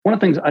one of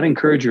the things I'd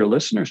encourage your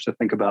listeners to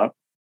think about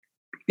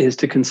is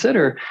to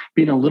consider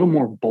being a little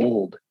more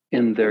bold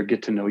in their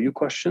get to know you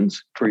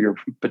questions for your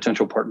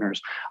potential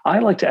partners. I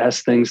like to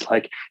ask things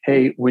like,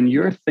 hey, when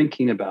you're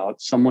thinking about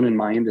someone in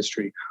my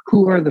industry,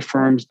 who are the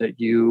firms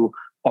that you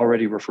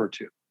already refer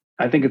to?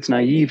 I think it's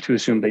naive to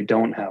assume they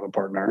don't have a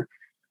partner.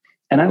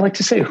 And I like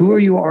to say, who are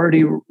you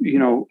already,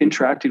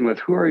 interacting with?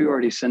 Who are you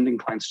already sending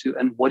clients to?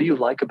 And what do you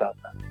like about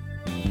them?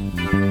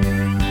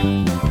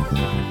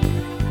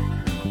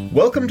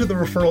 Welcome to the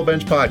Referral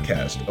Bench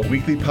Podcast, a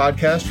weekly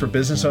podcast for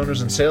business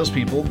owners and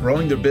salespeople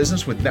growing their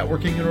business with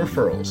networking and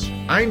referrals.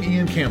 I'm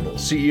Ian Campbell,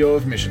 CEO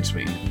of Mission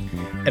Suite.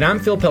 And I'm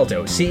Phil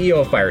Pelto,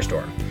 CEO of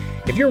Firestorm.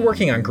 If you're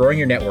working on growing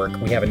your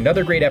network, we have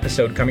another great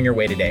episode coming your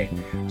way today.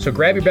 So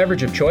grab your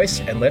beverage of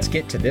choice and let's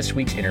get to this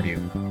week's interview.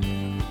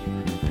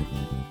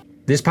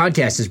 This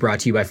podcast is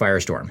brought to you by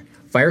Firestorm.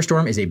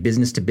 Firestorm is a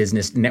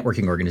business-to-business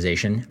networking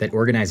organization that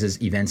organizes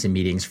events and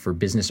meetings for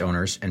business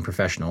owners and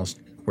professionals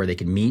where they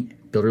can meet,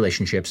 build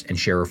relationships, and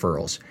share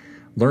referrals.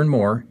 Learn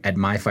more at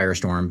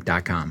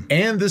myfirestorm.com.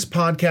 And this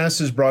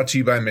podcast is brought to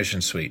you by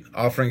Mission Suite,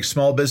 offering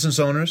small business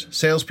owners,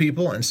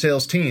 salespeople, and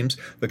sales teams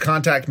the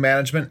contact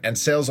management and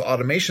sales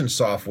automation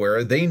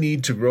software they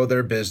need to grow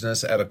their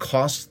business at a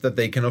cost that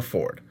they can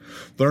afford.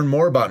 Learn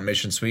more about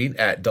Mission Suite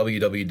at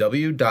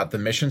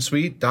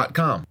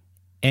www.themissionsuite.com.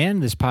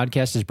 And this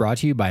podcast is brought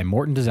to you by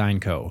Morton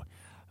Design Co.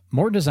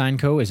 Morton Design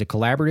Co. is a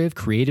collaborative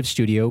creative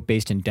studio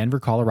based in Denver,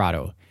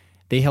 Colorado.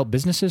 They help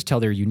businesses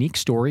tell their unique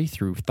story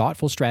through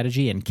thoughtful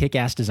strategy and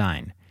kick-ass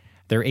design.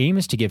 Their aim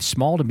is to give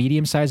small to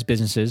medium-sized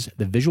businesses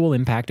the visual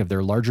impact of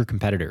their larger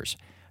competitors.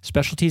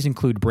 Specialties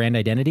include brand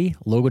identity,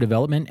 logo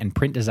development, and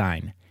print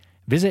design.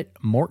 Visit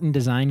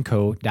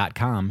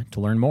mortondesignco.com to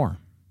learn more.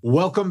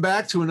 Welcome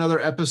back to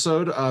another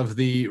episode of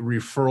the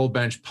Referral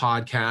Bench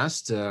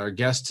Podcast. Our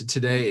guest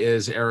today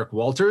is Eric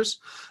Walters.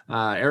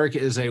 Eric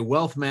is a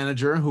wealth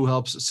manager who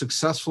helps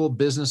successful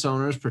business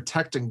owners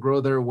protect and grow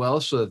their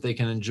wealth so that they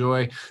can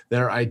enjoy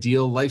their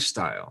ideal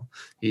lifestyle.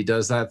 He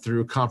does that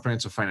through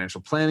comprehensive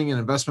financial planning and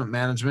investment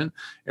management.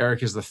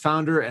 Eric is the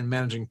founder and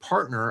managing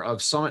partner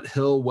of Summit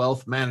Hill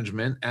Wealth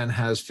Management and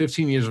has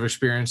 15 years of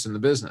experience in the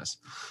business.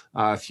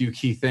 A few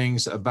key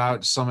things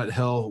about Summit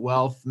Hill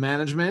Wealth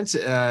Management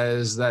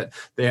is that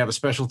they have a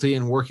specialty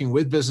in working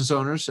with business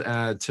owners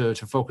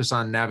to focus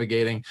on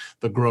navigating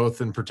the growth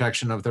and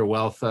protection of their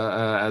wealth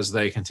as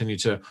they continue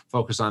to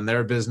focus on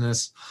their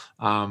business.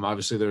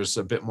 Obviously, there's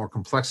a bit more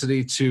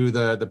complexity to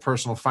the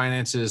personal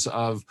finances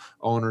of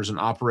owners and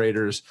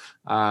operators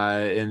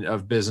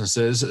of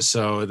businesses,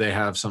 so they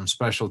have some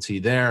specialty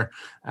there,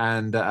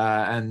 and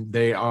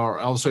they are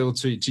also able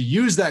to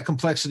use that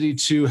complexity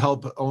to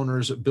help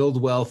owners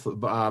build wealth,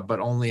 but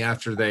only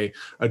after they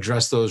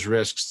address those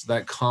risks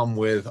that come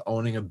with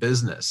owning a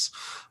business.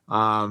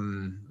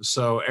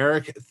 So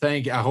Eric,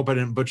 I hope I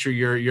didn't butcher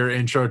your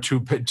intro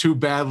too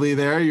badly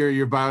there.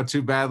 Your bio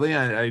too badly.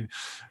 I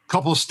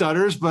couple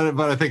stutters, but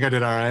I think I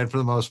did all right for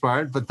the most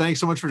part. But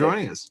thanks so much for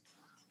joining us.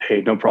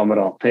 Hey, no problem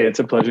at all. Hey, it's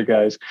a pleasure,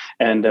 guys.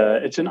 And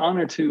it's an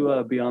honor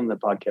to be on the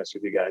podcast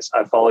with you guys.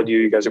 I followed you.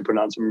 You guys are putting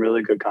on some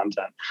really good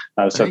content.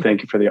 So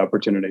thank you for the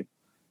opportunity.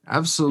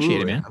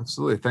 Absolutely. Man.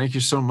 Absolutely. Thank you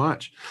so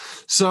much.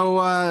 So,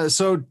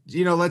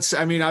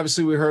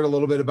 obviously we heard a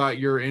little bit about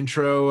your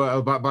intro,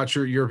 about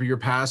your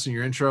past and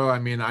your intro. I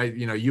mean,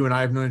 you and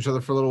I have known each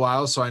other for a little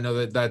while, so I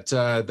know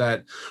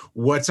that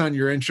what's on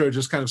your intro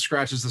just kind of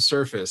scratches the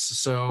surface.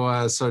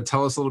 So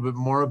tell us a little bit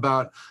more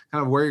about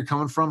kind of where you're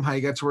coming from, how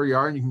you got to where you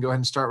are, and you can go ahead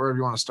and start wherever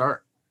you want to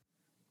start.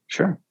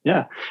 Sure.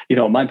 Yeah.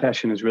 My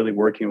passion is really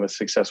working with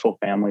successful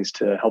families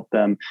to help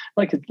them,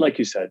 like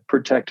you said,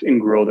 protect and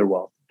grow their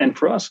wealth. And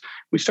for us,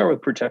 we start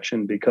with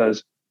protection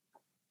because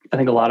I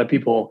think a lot of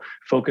people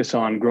focus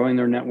on growing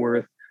their net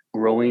worth,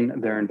 growing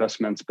their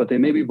investments, but they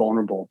may be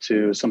vulnerable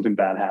to something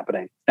bad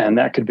happening. And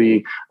that could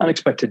be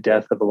unexpected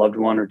death of a loved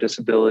one or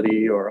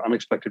disability or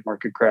unexpected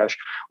market crash.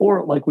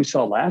 Or like we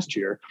saw last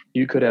year,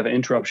 you could have an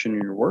interruption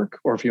in your work,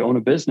 or if you own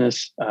a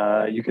business,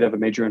 you could have a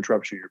major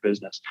interruption in your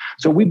business.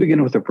 So we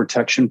begin with the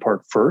protection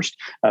part first.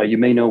 You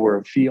may know we're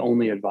a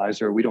fee-only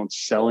advisor. We don't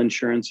sell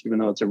insurance, even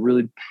though it's a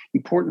really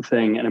important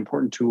thing, an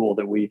important tool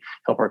that we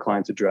help our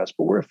clients address,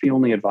 but we're a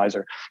fee-only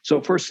advisor.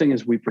 So first thing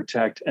is we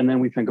protect, and then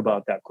we think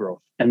about that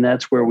growth. And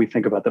that's where we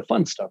think about the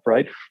fun stuff,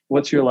 right?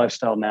 What's your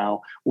lifestyle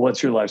now?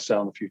 What's your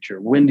lifestyle in the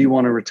future? When do you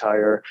want to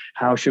retire?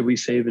 How should we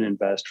save and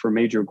invest for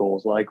major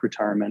goals like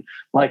retirement,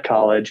 like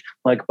college,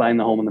 like buying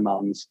the home in the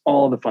mountains,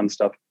 all the fun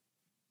stuff.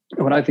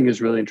 And what I think is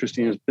really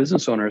interesting is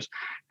business owners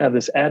have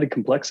this added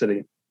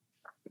complexity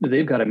that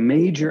they've got a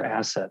major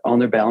asset on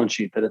their balance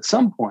sheet that at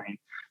some point,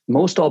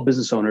 most all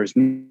business owners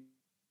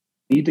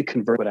need to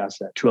convert that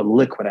asset to a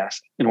liquid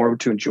asset in order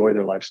to enjoy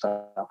their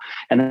lifestyle.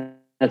 And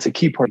that's a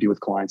key part to do with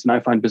clients. And I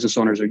find business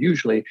owners are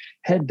usually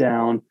head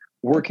down,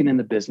 working in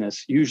the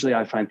business, usually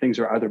I find things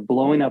are either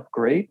blowing up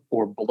great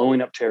or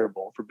blowing up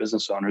terrible for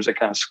business owners. It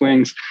kind of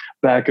swings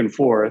back and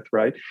forth,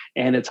 right?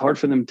 And it's hard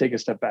for them to take a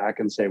step back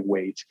and say,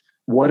 wait,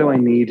 what do I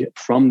need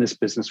from this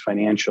business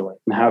financially?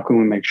 And how can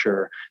we make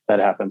sure that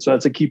happens? So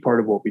that's a key part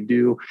of what we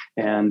do.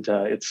 And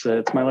it's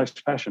my life's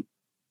passion.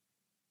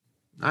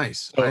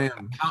 Nice. So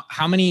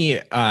how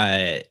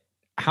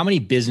many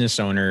business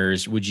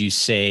owners would you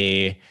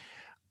say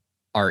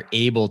are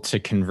able to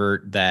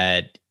convert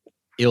that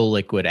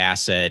illiquid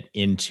asset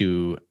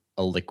into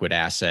a liquid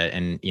asset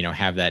and,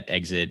 have that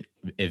exit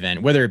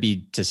event, whether it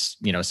be to,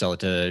 sell it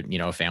to,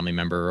 a family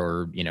member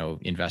or,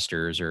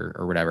 investors or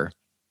whatever?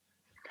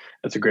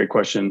 That's a great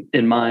question.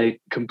 In my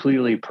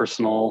completely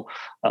personal,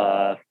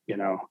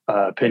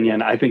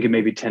 opinion, I think it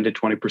may be 10 to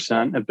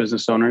 20% of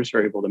business owners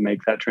are able to make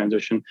that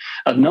transition.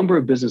 A number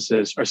of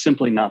businesses are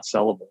simply not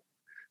sellable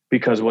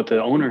because what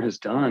the owner has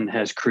done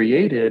has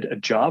created a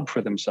job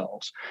for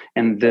themselves,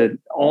 and that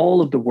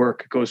all of the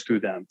work goes through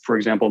them. For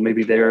example,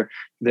 maybe they're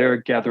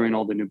gathering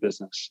all the new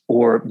business,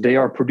 or they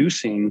are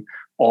producing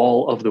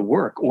all of the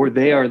work, or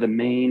they are the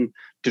main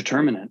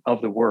determinant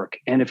of the work.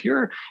 And if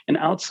you're an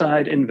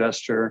outside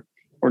investor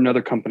or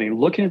another company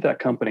looking at that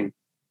company,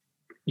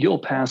 you'll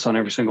pass on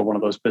every single one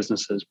of those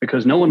businesses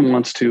because no one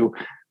wants to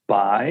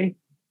buy,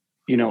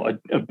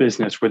 a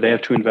business where they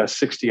have to invest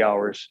 60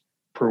 hours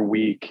per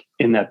week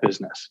in that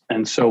business.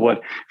 And so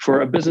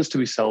for a business to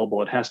be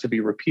sellable, it has to be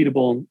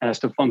repeatable, it has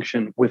to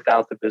function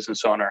without the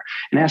business owner,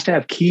 and it has to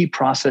have key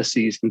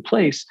processes in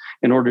place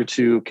in order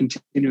to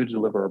continue to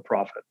deliver a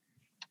profit.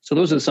 So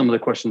those are some of the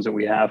questions that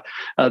we have.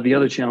 The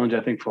other challenge,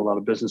 I think, for a lot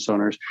of business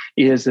owners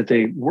is that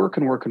they work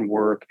and work and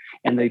work,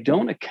 and they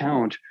don't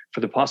account for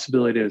the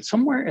possibility that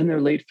somewhere in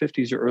their late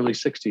 50s or early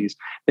 60s,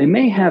 they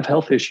may have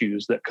health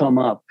issues that come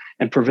up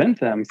and prevent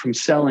them from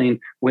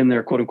selling when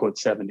they're quote unquote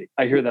 70.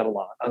 I hear that a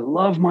lot. I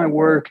love my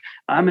work.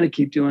 I'm going to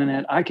keep doing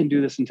it. I can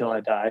do this until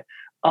I die.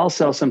 I'll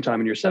sell sometime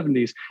in your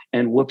 70s,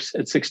 and whoops,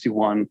 at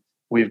 61,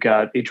 we've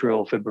got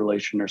atrial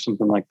fibrillation or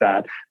something like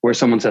that, where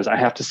someone says, I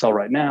have to sell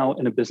right now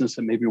in a business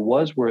that maybe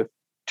was worth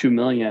 $2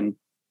 million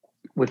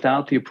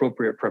without the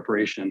appropriate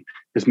preparation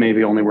is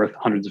maybe only worth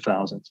hundreds of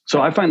thousands.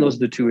 So I find those are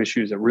the two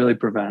issues that really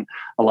prevent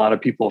a lot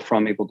of people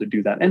from able to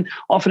do that. And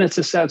often it's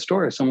a sad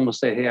story. Someone will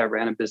say, hey, I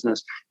ran a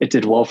business. It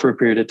did well for a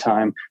period of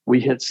time.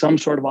 We hit some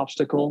sort of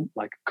obstacle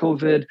like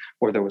COVID,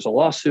 or there was a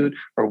lawsuit,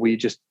 or we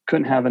just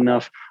couldn't have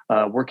enough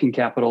working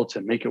capital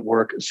to make it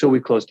work. So we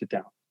closed it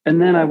down. And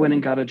then I went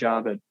and got a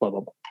job at blah, blah,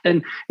 blah.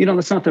 And,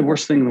 that's not the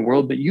worst thing in the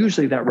world, but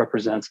usually that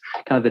represents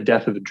kind of the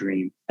death of a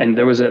dream. And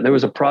there was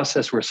a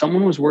process where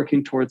someone was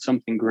working towards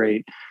something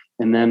great,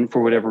 and then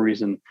for whatever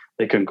reason,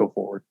 they couldn't go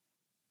forward.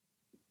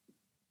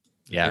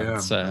 Yeah.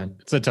 It's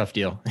a tough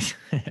deal.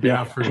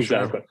 Yeah, for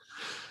exactly.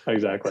 sure.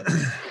 Exactly.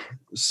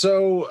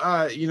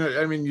 So,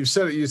 you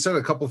said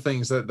a couple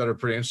things that are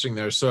pretty interesting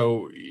there.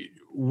 So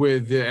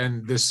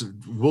and this,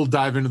 we'll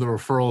dive into the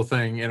referral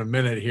thing in a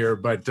minute here,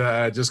 but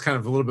just kind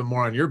of a little bit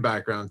more on your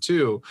background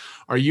too.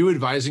 Are you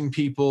advising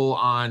people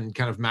on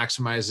kind of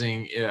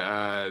maximizing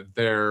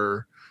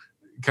their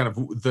kind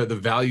of the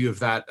value of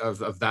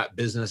that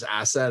business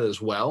asset as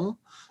well?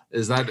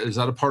 Is that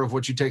a part of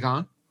what you take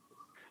on?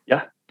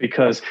 Yeah,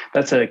 because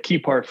that's a key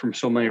part from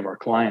so many of our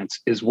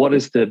clients is what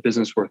is the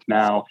business worth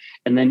now?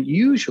 And then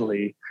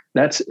usually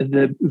that's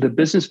the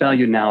business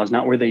value now is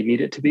not where they need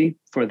it to be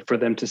for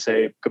them to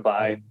say,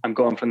 goodbye, I'm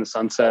going from the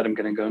sunset, I'm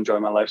going to go enjoy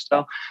my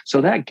lifestyle.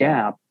 So that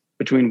gap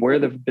between where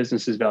the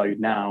business is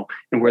valued now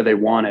and where they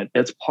want it,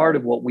 that's part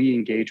of what we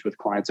engage with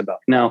clients about.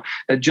 Now,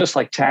 just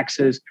like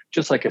taxes,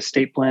 just like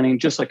estate planning,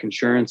 just like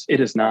insurance, it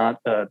is not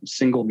a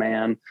single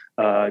man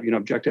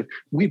objective.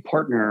 We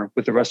partner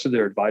with the rest of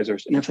their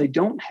advisors. And if they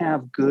don't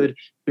have good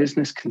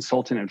business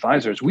consultant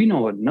advisors, we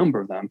know a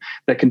number of them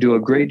that can do a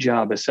great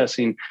job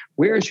assessing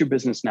where is your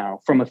business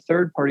now from a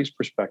third party's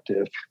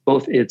perspective,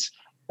 both its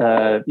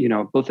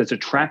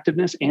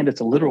attractiveness and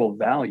its literal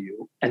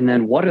value. And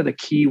then what are the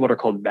key, what are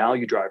called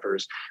value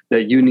drivers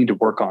that you need to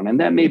work on? And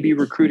that may be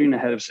recruiting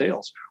ahead of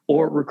sales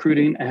or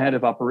recruiting ahead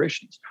of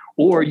operations,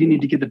 or you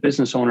need to get the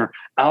business owner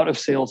out of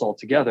sales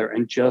altogether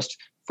and just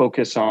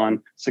focus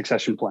on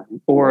succession planning.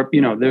 Or,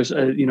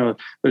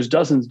 there's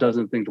dozens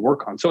of things to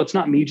work on. So it's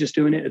not me just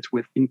doing it. It's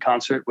in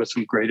concert with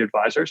some great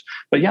advisors.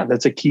 But yeah,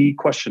 that's a key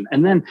question.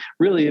 And then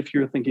really, if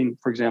you're thinking,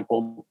 for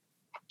example,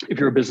 if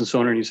you're a business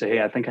owner and you say,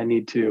 hey, I think I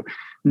need to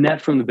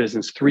net from the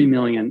business $3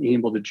 million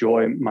able to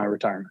enjoy my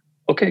retirement.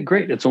 Okay,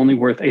 great. It's only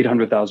worth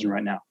 $800,000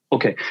 right now.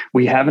 Okay,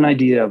 we have an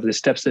idea of the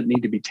steps that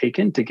need to be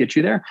taken to get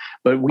you there,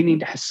 but we need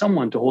to have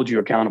someone to hold you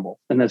accountable.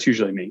 And that's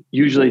usually me.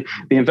 Usually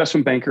the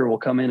investment banker will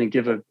come in and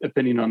give an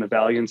opinion on the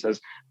value and says,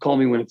 call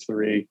me when it's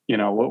 3,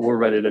 we're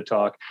ready to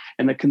talk.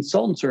 And the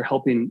consultants are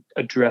helping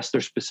address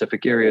their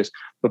specific areas.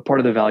 But part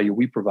of the value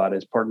we provide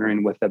is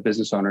partnering with that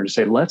business owner to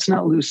say, let's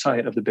not lose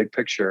sight of the big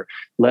picture.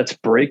 Let's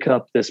break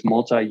up this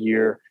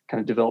multi-year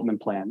kind of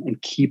development plan and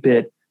keep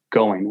it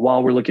going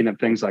while we're looking at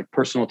things like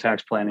personal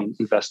tax planning,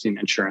 investing,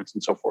 insurance,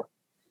 and so forth.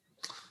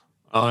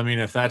 Well, I mean,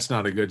 if that's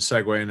not a good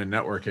segue into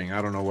networking,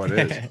 I don't know what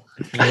is.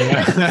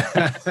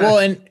 Well,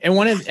 and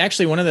one of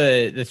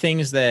the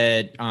things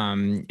that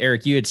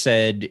Eric, you had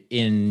said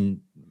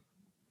in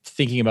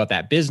thinking about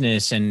that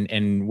business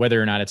and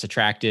whether or not it's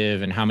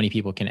attractive and how many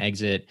people can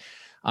exit,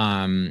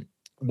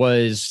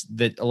 was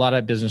that a lot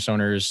of business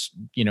owners,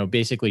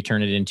 basically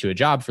turn it into a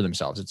job for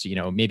themselves. It's,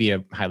 maybe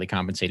a highly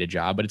compensated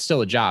job, but it's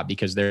still a job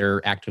because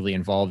they're actively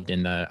involved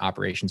in the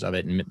operations of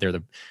it. And they're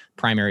the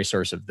primary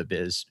source of the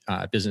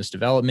business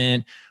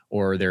development,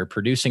 or they're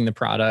producing the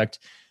product.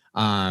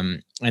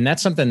 And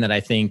that's something that I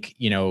think,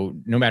 no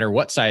matter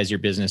what size your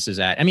business is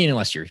at, I mean,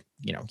 unless you're,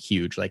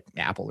 huge like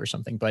Apple or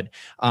something, but,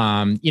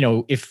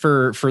 if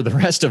for the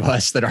rest of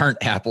us that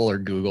aren't Apple or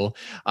Google,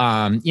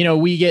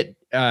 we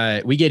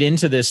get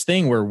into this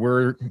thing where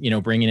we're,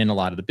 bringing in a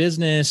lot of the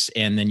business,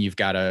 and then you've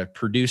got to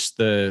produce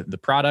the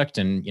product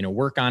and,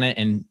 work on it.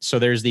 And so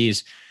there's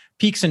these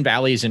peaks and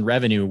valleys in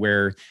revenue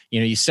where,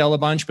 you sell a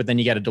bunch, but then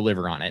you got to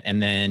deliver on it.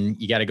 And then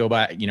you got to go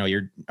by,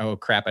 oh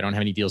crap, I don't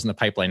have any deals in the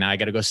pipeline. Now I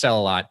got to go sell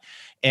a lot.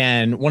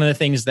 And one of the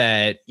things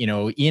that,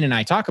 Ian and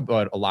I talk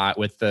about a lot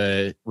with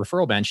the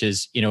referral bench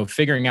is,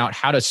 figuring out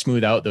how to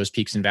smooth out those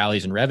peaks and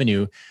valleys in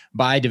revenue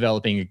by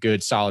developing a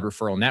good, solid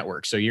referral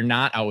network. So you're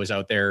not always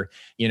out there,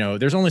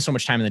 there's only so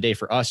much time in the day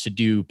for us to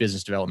do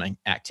business development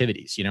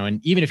activities,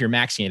 and even if you're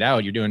maxing it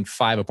out, you're doing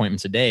 5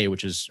 appointments a day,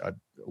 which is a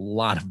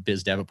lot of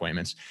biz dev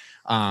appointments.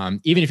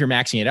 Even if you're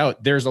maxing it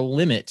out, there's a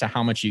limit to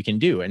how much you can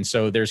do. And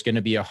so there's going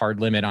to be a hard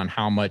limit on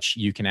how much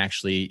you can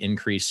actually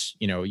increase,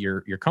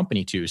 your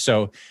company to.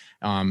 So,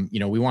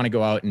 we want to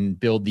go out and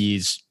build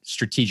these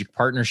strategic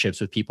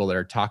partnerships with people that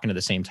are talking to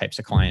the same types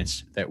of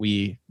clients that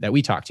we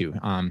talk to,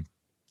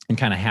 and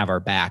kind of have our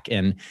back.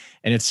 And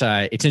it's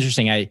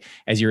interesting.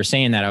 As you were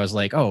saying that, I was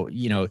like, oh,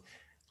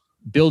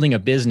 building a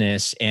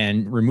business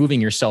and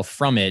removing yourself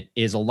from it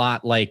is a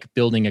lot like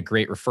building a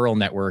great referral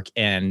network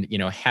and,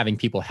 having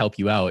people help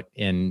you out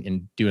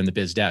in doing the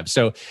biz dev.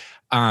 So,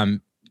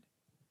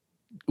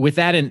 with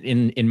that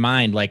in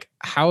mind, like,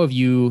 how have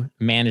you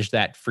managed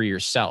that for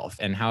yourself,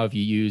 and how have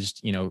you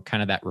used,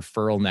 kind of that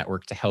referral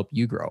network to help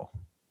you grow?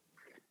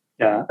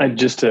 Yeah,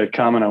 just to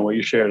comment on what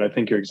you shared, I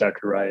think you're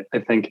exactly right. I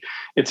think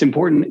it's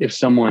important, if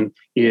someone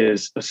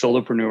is a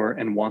solopreneur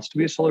and wants to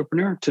be a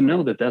solopreneur, to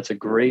know that that's a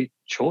great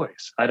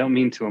choice. I don't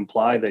mean to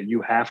imply that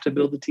you have to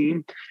build a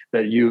team,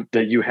 that you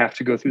have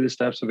to go through the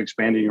steps of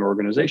expanding your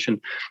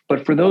organization.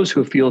 But for those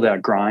who feel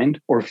that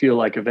grind, or feel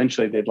like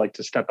eventually they'd like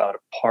to step out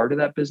a part of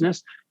that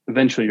business,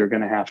 eventually you're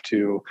going to have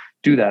to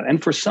do that.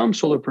 And for some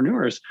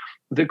solopreneurs,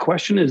 the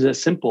question is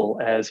as simple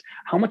as,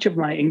 how much of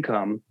my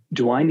income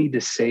do I need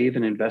to save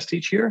and invest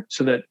each year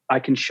so that I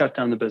can shut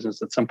down the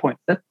business at some point?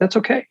 That's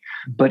okay.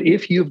 But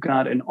if you've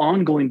got an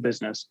ongoing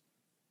business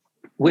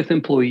with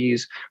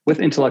employees, with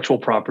intellectual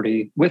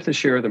property, with a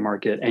share of the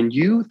market, and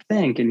you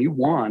think and you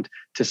want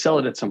to sell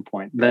it at some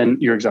point, then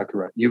you're exactly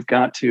right. You've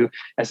got to,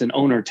 as an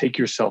owner, take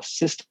yourself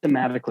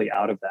systematically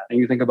out of that. And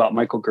you think about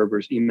Michael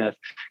Gerber's E-Myth,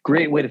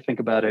 great way to think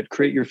about it.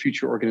 Create your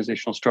future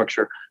organizational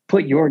structure,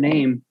 put your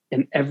name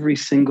in every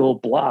single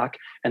block,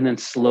 and then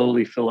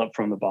slowly fill up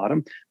from the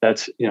bottom.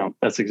 That's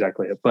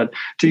exactly it. But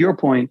to your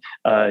point,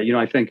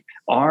 I think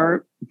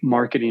our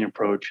marketing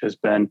approach has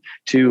been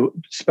to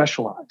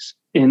specialize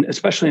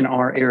especially in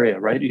our area,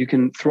 right? You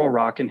can throw a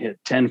rock and hit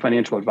 10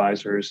 financial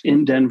advisors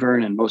in Denver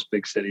and in most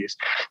big cities.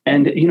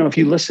 And, if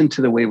you listen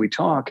to the way we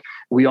talk,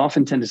 we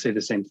often tend to say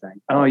the same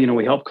thing. Oh,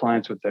 we help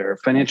clients with their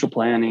financial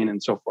planning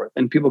and so forth.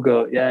 And people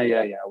go, yeah,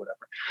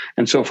 whatever.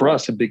 And so for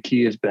us, a big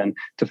key has been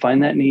to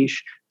find that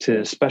niche,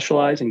 to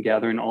specialize in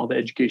gathering all the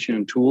education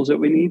and tools that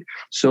we need,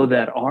 so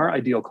that our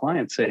ideal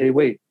clients say, hey,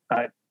 wait,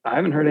 I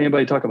haven't heard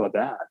anybody talk about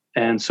that.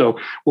 And so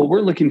what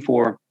we're looking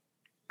for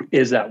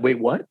is that, wait,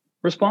 what?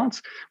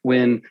 Response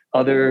when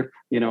other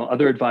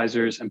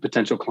advisors and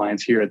potential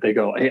clients hear it, they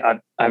go, hey, I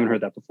haven't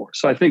heard that before.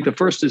 So I think the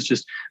first is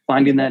just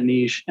finding that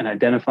niche and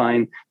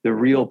identifying the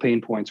real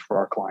pain points for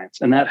our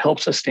clients. And that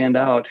helps us stand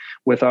out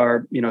with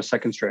our,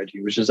 second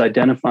strategy, which is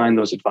identifying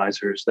those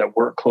advisors that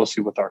work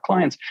closely with our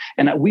clients.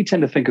 And we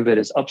tend to think of it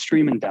as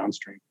upstream and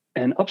downstream.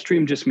 And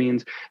upstream just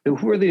means that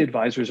who are the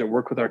advisors that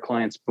work with our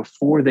clients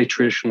before they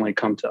traditionally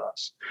come to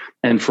us?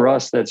 And for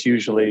us, that's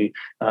usually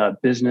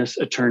business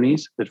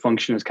attorneys that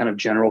function as kind of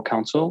general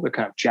counsel. They're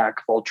kind of jack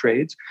of all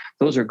trades.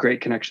 Those are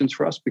great connections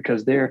for us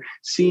because they're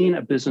seeing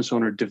a business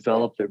owner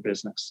develop their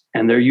business,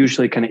 and they're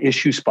usually kind of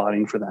issue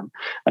spotting for them.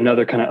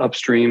 Another kind of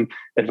upstream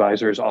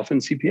advisor is often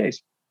CPAs.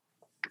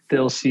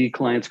 They'll see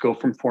clients go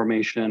from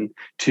formation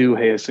to,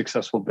 hey, a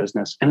successful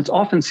business. And it's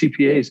often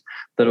CPAs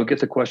that'll get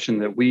the question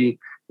that we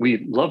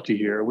love to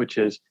hear, which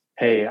is,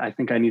 hey, I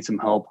think I need some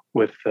help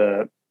with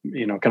kind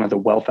of the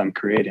wealth I'm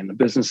creating. The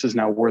business is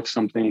now worth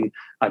something.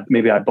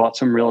 Maybe I bought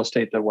some real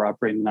estate that we're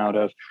operating out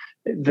of.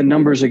 the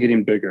numbers are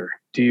getting bigger.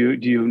 Do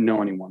you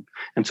know anyone?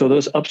 And so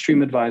those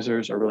upstream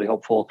advisors are really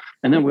helpful.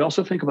 And then we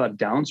also think about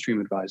downstream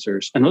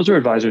advisors. And those are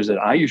advisors that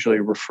I usually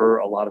refer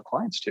a lot of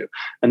clients to.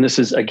 And this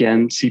is,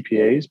 again,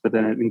 CPAs, but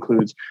then it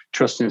includes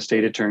trust and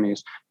estate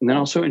attorneys, and then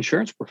also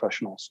insurance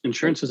professionals.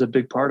 Insurance is a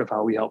big part of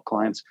how we help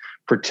clients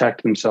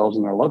protect themselves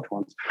and their loved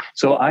ones.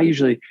 So I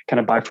usually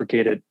kind of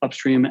bifurcate it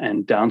upstream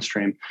and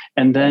downstream.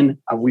 And then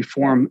we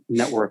form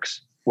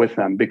networks with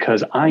them,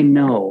 because I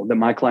know that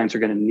my clients are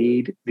going to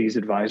need these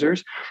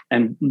advisors.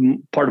 And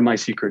part of my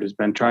secret has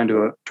been trying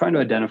to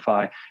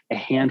identify a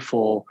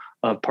handful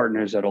of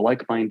partners that are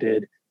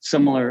like-minded,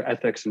 similar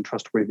ethics and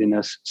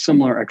trustworthiness,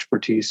 similar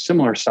expertise,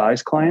 similar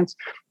size clients,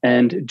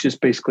 and just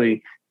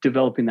basically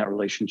developing that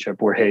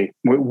relationship where, hey,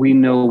 we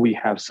know we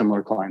have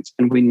similar clients,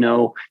 and we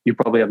know you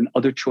probably have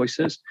other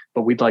choices,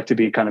 but we'd like to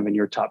be kind of in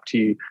your top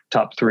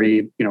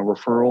three,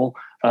 referral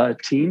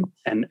team,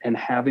 and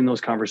having those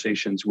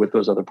conversations with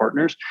those other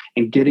partners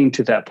and getting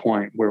to that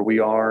point where we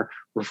are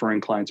referring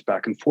clients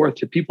back and forth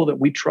to people that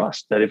we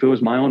trust. That if it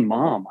was my own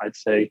mom, I'd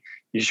say,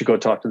 you should go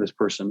talk to this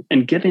person,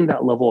 and getting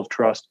that level of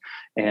trust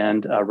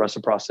and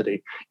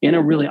reciprocity in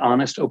a really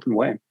honest, open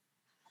way.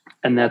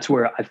 And that's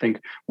where I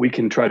think we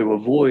can try to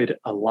avoid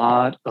a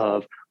lot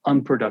of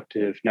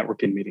unproductive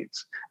networking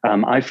meetings.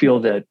 I feel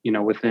that,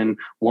 within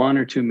one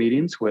or two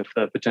meetings with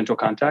a potential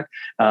contact,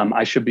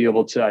 I should be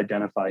able to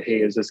identify,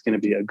 hey, is this going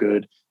to be a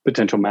good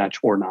potential match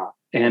or not?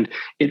 And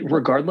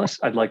regardless,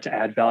 I'd like to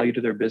add value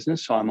to their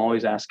business. So I'm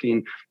always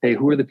asking, hey,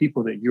 who are the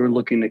people that you're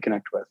looking to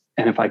connect with?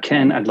 And if I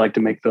can, I'd like to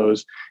make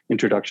those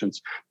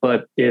introductions.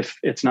 But if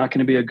it's not going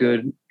to be a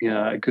good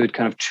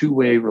kind of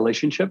two-way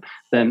relationship,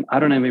 then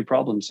I don't have any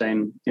problem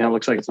saying, it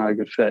looks like it's not a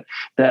good fit.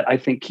 That I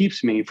think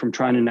keeps me from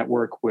trying to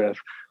network with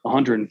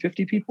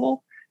 150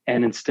 people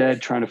and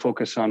instead trying to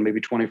focus on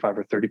maybe 25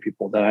 or 30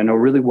 people that I know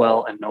really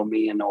well and know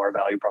me and know our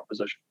value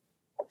proposition.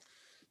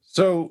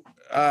 So,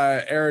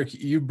 Eric,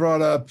 you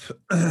brought up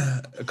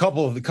a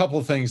couple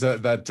of things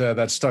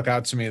that stuck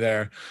out to me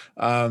there.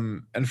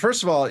 And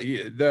first of all,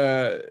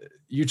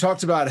 you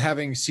talked about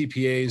having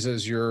CPAs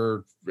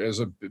as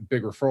a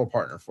big referral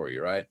partner for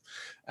you, right?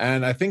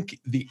 And I think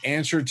the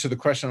answer to the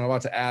question I'm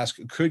about to ask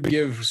could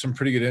give some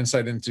pretty good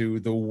insight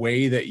into the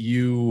way that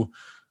you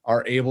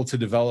are able to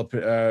develop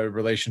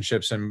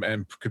relationships,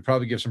 and could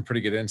probably give some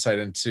pretty good insight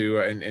into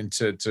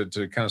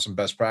kind of some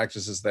best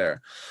practices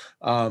there.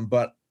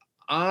 But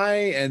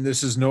and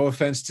this is no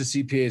offense to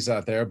CPAs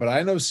out there, but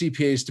I know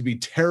CPAs to be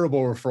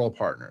terrible referral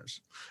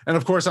partners. And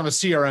of course, I'm a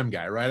CRM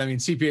guy, right? I mean,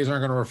 CPAs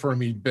aren't going to refer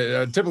me,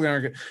 typically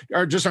aren't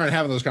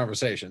having those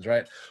conversations,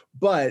 right?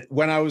 But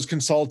when I was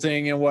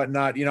consulting and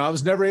whatnot, I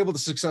was never able to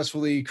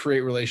successfully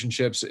create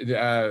relationships,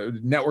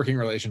 networking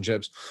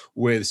relationships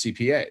with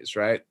CPAs,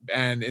 right?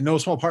 And in no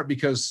small part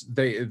because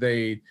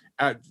they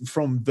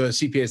from the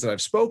CPAs that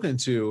I've spoken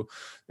to,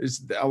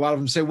 is a lot of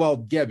them say,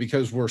 well, yeah,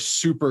 because we're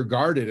super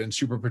guarded and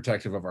super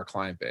protective of our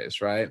client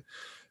base, right?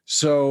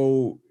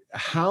 So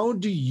how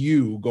do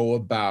you go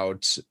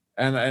about,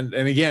 and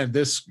again,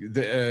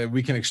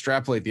 we can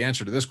extrapolate the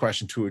answer to this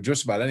question to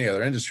just about any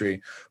other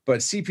industry,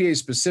 but CPAs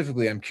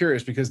specifically, I'm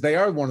curious because they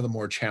are one of the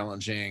more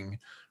challenging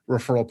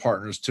referral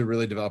partners to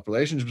really develop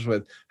relationships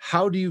with.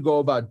 How do you go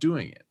about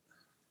doing it?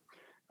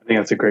 I think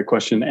that's a great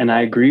question. And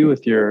I agree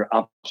with your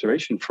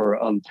observation.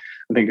 For, I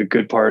think, a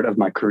good part of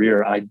my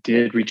career, I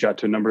did reach out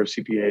to a number of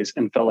CPAs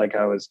and felt like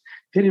I was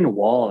hitting a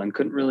wall and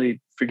couldn't really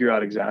figure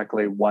out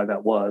exactly why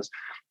that was.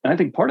 And I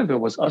think part of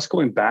it was us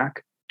going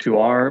back to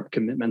our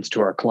commitments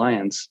to our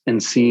clients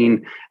and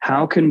seeing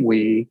how can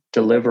we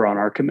deliver on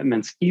our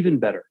commitments even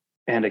better.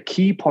 And a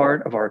key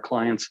part of our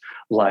clients'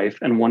 life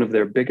and one of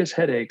their biggest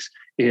headaches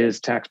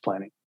is tax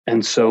planning.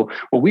 And so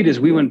what we did is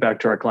we went back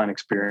to our client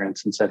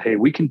experience and said, hey,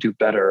 we can do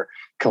better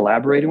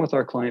collaborating with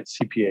our client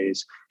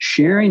CPAs,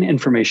 sharing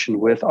information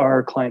with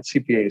our client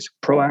CPAs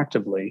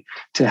proactively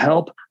to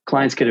help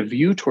clients get a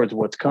view towards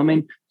what's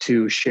coming,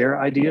 to share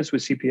ideas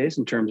with CPAs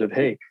in terms of,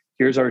 hey,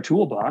 here's our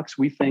toolbox.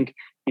 We think,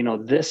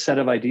 this set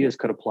of ideas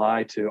could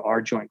apply to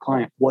our joint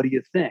client. What do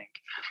you think?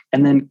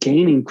 And then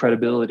gaining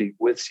credibility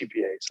with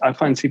CPAs. I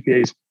find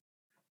CPAs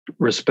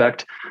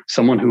respect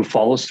someone who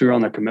follows through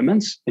on their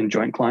commitments in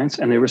joint clients,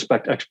 and they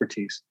respect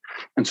expertise.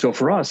 And so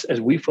for us, as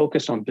we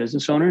focused on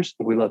business owners,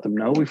 we let them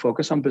know we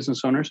focus on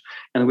business owners,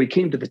 and we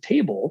came to the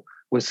table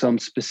with some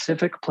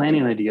specific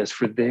planning ideas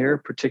for their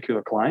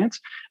particular clients.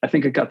 I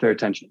think it got their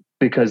attention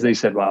because they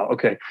said, wow,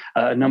 okay,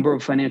 a number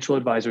of financial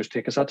advisors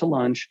take us out to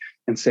lunch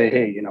and say,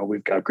 hey,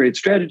 we've got great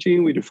strategy,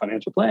 we do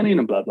financial planning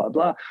and blah, blah,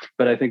 blah.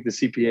 But I think the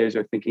CPAs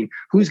are thinking,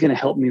 who's going to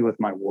help me with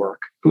my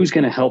work? Who's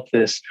going to help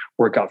this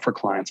work out for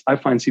clients? I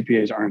find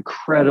CPAs are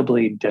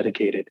incredibly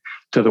dedicated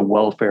to the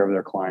welfare of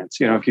their clients.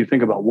 If you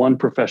think about one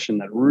profession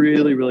that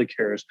really, really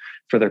cares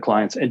for their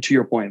clients, and to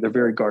your point, they're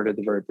very guarded,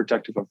 they're very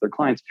protective of their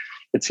clients,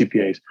 it's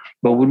CPAs.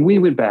 But when we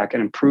went back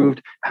and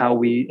improved how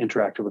we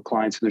interacted with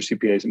clients and their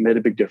CPAs, it made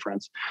a big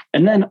difference.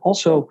 And then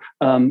also,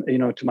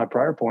 to my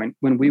prior point,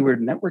 when we were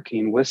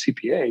networking with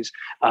CPAs,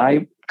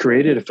 I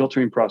created a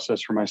filtering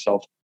process for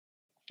myself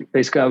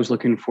Basically, I was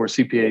looking for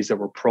CPAs that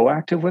were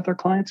proactive with their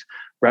clients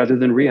rather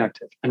than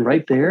reactive. And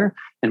right there,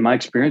 in my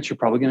experience, you're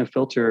probably going to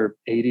filter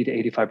 80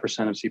 to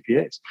 85% of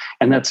CPAs.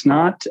 And that's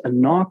not a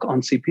knock on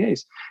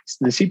CPAs.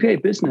 The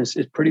CPA business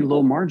is pretty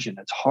low margin.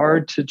 It's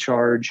hard to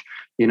charge,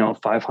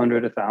 $500,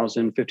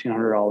 $1,000,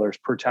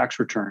 $1,500 per tax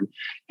return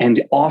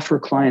and offer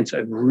clients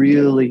a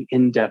really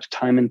in-depth,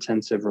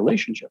 time-intensive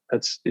relationship.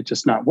 It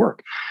just not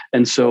work.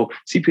 And so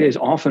CPAs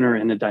often are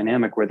in a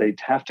dynamic where they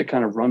have to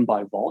kind of run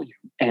by volume,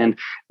 and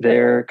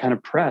they're kind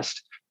of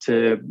pressed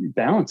to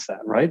balance that,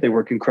 right? They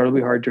work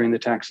incredibly hard during the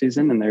tax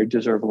season and they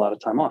deserve a lot of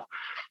time off.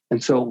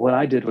 And so what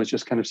I did was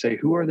just kind of say,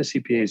 who are the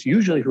CPAs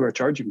usually who are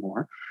charging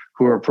more,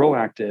 who are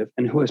proactive,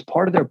 and who as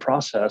part of their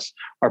process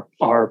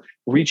are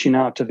reaching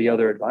out to the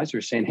other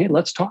advisors saying, hey,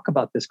 let's talk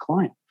about this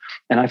client.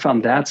 And I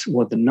found that's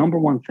what the number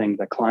one thing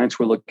that clients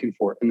were looking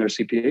for in their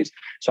CPAs.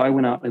 So I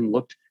went out and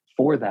looked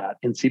for that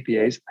in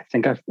CPAs. I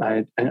think I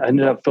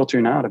ended up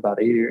filtering out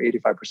about 80 or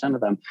 85%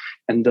 of them.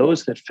 And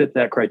those that fit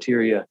that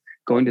criteria,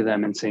 going to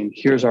them and saying,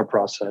 here's our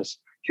process,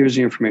 here's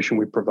the information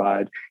we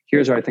provide,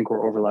 here's where I think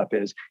where overlap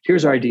is,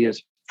 here's our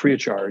ideas, free of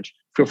charge,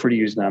 feel free to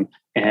use them.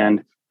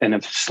 And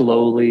if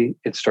slowly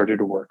it started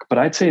to work. But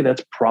I'd say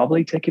that's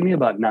probably taken me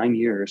about 9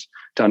 years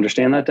to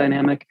understand that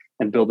dynamic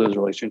and build those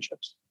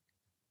relationships.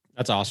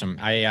 That's awesome.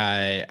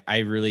 I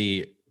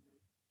really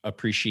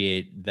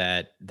appreciate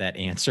that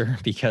answer,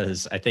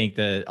 because I think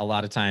that a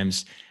lot of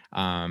times,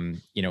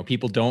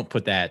 people don't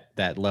put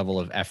that level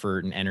of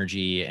effort and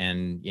energy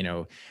and,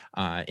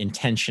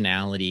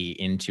 intentionality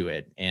into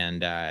it.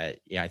 And,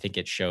 I think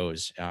it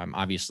shows,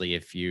 obviously,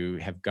 if you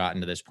have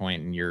gotten to this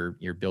point and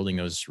you're building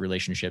those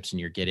relationships and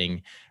you're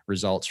getting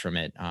results from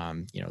it,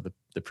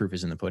 the proof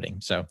is in the pudding.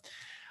 So,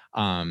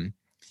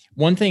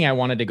 one thing I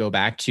wanted to go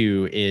back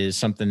to is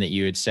something that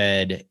you had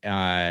said,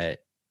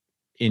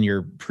 in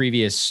your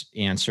previous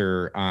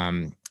answer.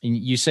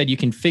 You said you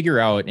can figure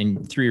out,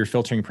 and through your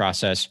filtering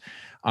process,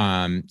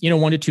 1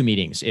 to 2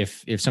 meetings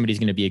if somebody's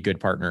going to be a good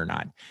partner or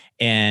not.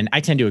 And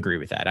I tend to agree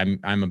with that.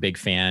 I'm a big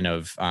fan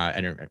of,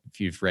 I don't know if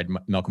you've read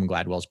Malcolm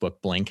Gladwell's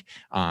book, Blink,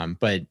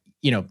 but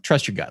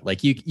trust your gut.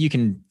 Like you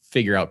can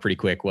figure out pretty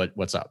quick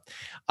what's up.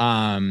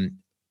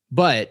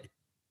 But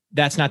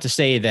that's not to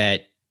say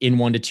that in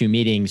 1 to 2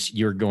 meetings,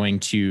 you're going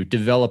to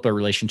develop a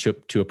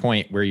relationship to a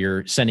point where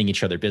you're sending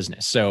each other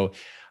business. So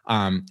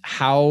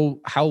how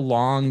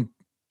long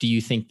do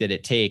you think that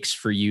it takes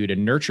for you to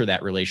nurture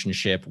that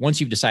relationship?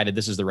 Once you've decided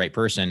this is the right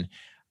person,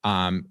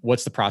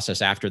 what's the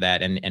process after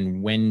that?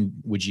 And when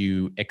would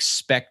you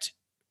expect,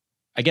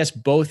 I guess,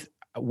 both,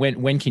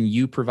 when can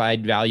you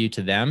provide value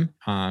to them?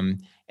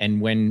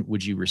 And when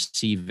would you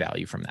receive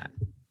value from that?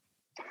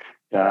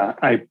 Yeah,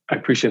 I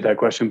appreciate that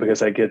question,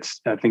 because I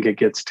think it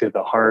gets to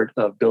the heart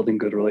of building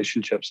good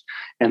relationships.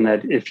 And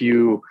that if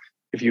you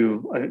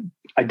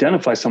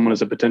identify someone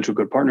as a potential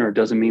good partner, it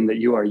doesn't mean that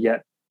you are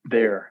yet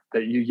there,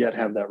 that you yet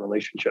have that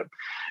relationship.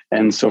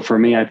 And so for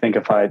me, I think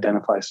if I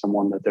identify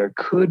someone that there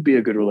could be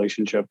a good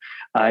relationship,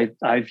 I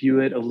view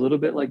it a little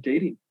bit like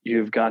dating.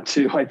 You've got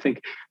to, I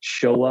think,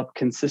 show up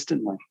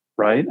consistently,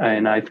 right?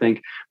 And I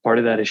think part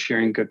of that is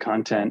sharing good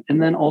content.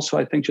 And then also,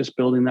 I think just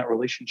building that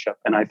relationship.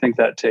 And I think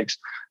that takes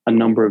a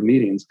number of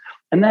meetings.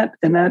 And that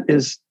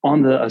is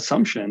on the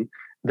assumption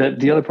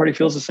that the other party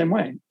feels the same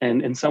way.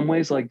 And in some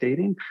ways, like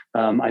dating,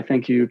 I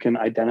think you can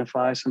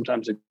identify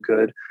sometimes a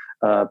good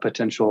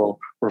potential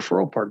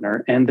referral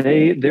partner, and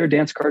their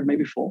dance card may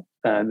be full.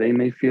 They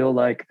may feel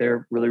like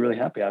they're really, really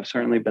happy. I've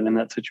certainly been in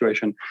that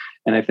situation,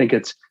 and I think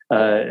it's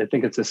a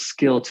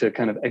skill to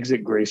kind of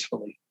exit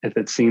gracefully if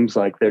it seems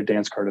like their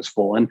dance card is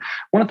full. And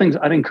one of the things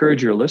I'd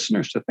encourage your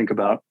listeners to think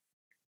about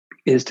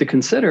is to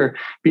consider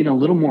being a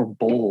little more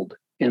bold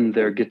in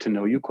their get to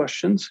know you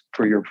questions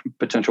for your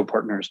potential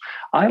partners.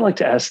 I like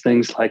to ask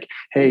things like,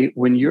 hey,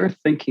 when you're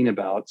thinking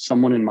about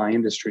someone in my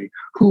industry,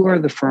 who are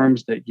the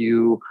firms that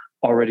you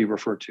already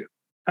refer to?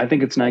 I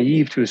think it's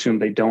naive to assume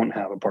they don't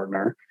have a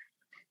partner.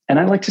 And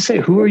I like to say,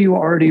 who are you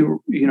already,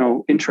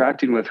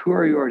 interacting with? Who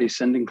are you already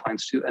sending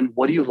clients to? And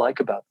what do you like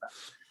about them?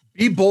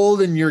 Be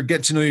bold in your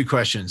get to know you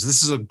questions.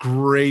 This is a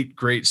great,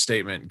 great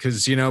statement,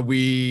 because,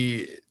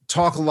 we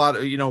talk a lot,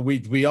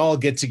 we all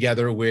get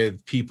together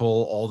with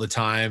people all the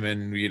time,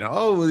 and,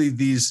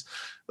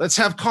 let's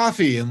have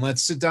coffee and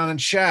let's sit down and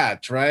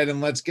chat, right?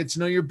 And let's get to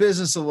know your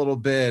business a little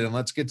bit, and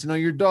let's get to know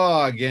your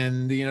dog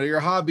and,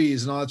 your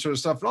hobbies and all that sort of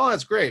stuff. Oh,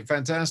 that's great.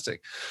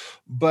 Fantastic.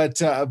 But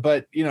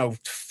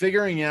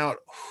figuring out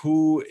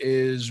who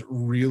is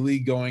really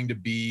going to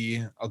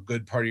be a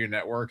good part of your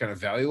network and a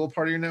valuable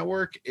part of your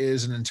network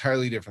is an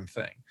entirely different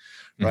thing.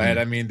 Right. Mm-hmm.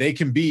 I mean, they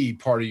can be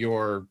part of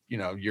your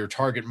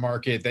target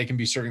market. They can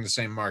be serving the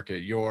same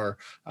market. Your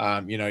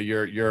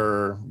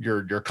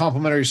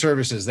complementary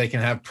services, they can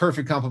have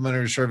perfect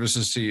complementary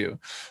services to you.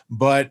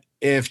 But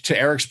if, to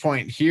Eric's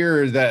point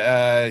here,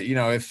 that,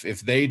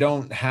 if they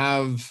don't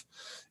have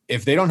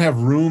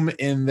room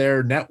in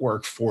their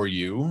network for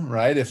you,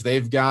 right? If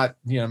they've got,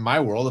 in my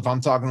world, if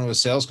I'm talking to a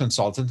sales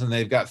consultant and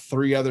they've got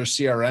 3 other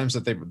CRMs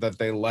that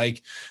they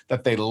like,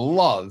 that they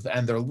love,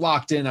 and they're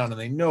locked in on,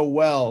 and they know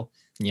well,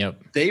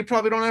 Yep. they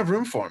probably don't have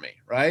room for me,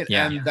 right?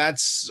 Yeah. And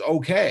that's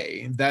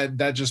okay.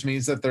 That just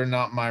means that they're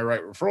not my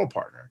right referral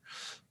partner.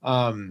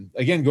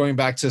 Again, going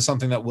back to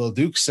something that Will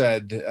Duke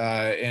said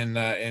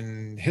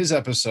in his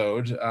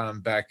episode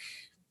back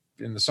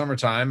in the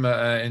summertime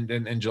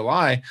in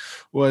July,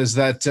 was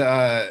that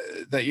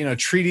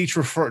treat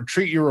your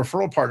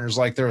referral partners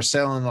like they're a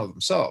salesman of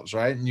themselves,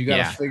 right? And you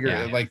got to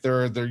figure like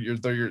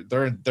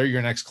they're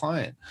your next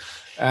client.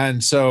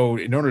 And so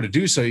in order to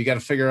do so, you got to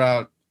figure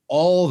out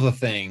all the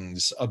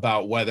things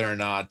about whether or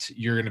not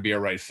you're going to be a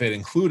right fit,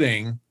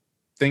 including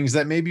things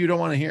that maybe you don't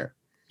want to hear.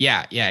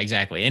 Yeah,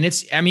 exactly. And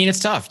it's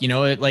tough,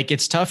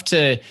 it's tough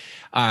to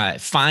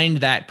find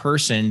that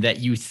person that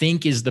you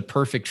think is the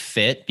perfect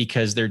fit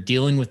because they're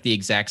dealing with the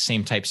exact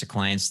same types of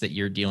clients that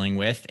you're dealing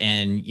with.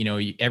 And,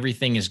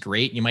 everything is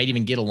great. You might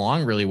even get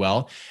along really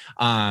well.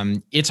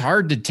 It's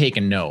hard to take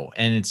a no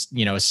and it's,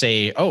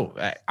 say, oh,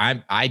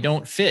 I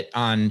don't fit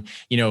on,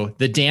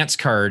 the dance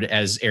card,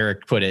 as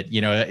Eric put it,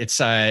 it's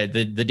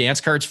the dance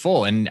card's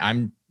full and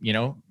I'm,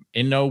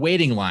 in no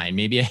waiting line.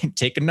 Maybe I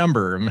take a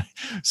number.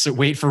 So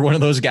wait for one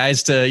of those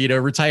guys to,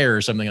 retire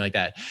or something like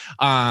that.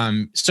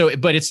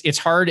 But it's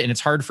hard, and it's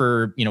hard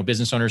for,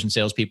 business owners and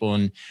salespeople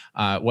and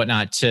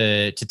whatnot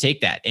to take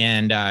that.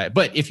 And,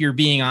 but if you're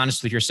being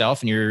honest with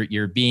yourself and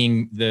you're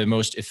being the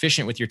most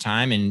efficient with your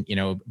time and,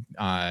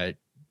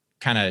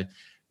 kind of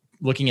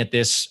looking at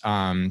this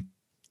from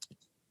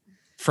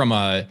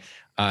a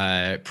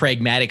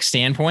pragmatic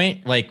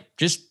standpoint, like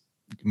just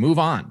move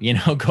on,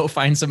 go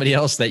find somebody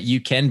else that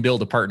you can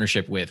build a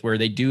partnership with where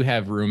they do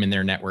have room in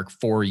their network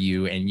for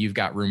you and you've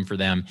got room for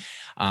them.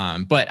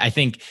 But I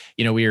think,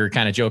 we were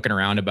kind of joking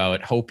around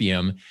about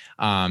hopium.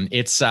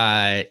 It's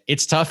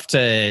tough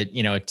to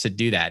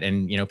do that.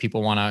 And,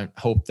 people want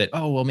to hope that,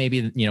 oh, well,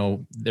 maybe,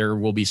 there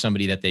will be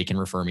somebody that they can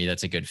refer me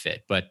that's a good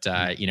fit. But,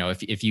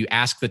 if you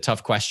ask the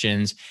tough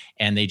questions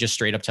and they just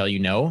straight up tell you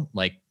no,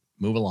 like,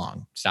 move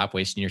along, stop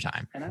wasting your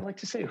time. And I like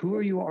to say, who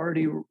are you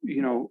already,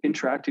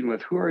 interacting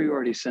with? Who are you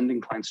already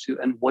sending clients to?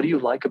 And what do you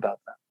like about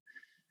them?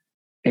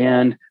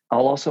 And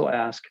I'll also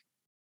ask,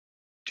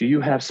 do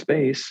you have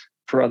space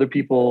for other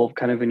people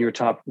kind of in your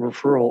top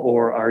referral,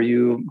 or are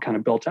you kind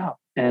of built out?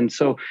 And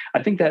so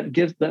I think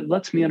that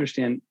lets me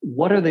understand,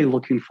 what are they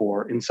looking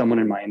for in someone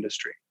in my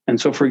industry? And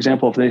so, for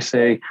example, if they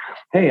say,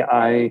 hey,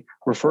 I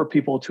refer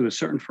people to a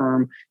certain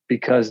firm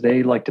because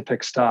they like to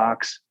pick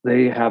stocks,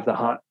 they have the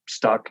hot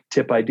stock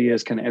tip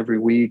ideas kind of every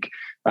week,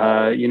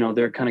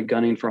 they're kind of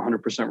gunning for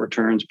 100%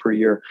 returns per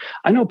year.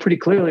 I know pretty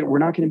clearly we're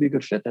not going to be a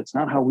good fit. That's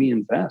not how we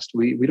invest.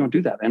 We don't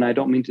do that. And I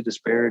don't mean to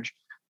disparage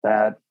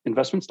that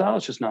investment style.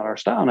 It's just not our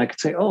style. And I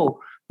could say, oh,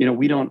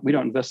 we don't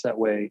invest that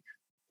way.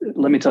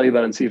 Let me tell you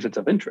about it and see if it's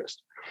of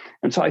interest.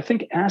 And so I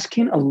think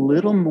asking a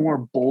little more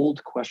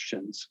bold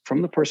questions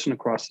from the person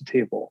across the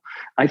table,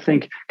 I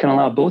think can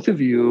allow both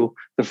of you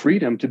the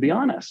freedom to be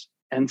honest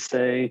and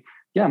say,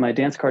 yeah, my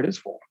dance card is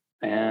full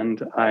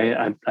and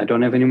I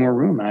don't have any more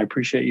room. And I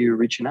appreciate you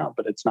reaching out,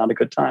 but it's not a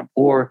good time.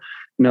 Or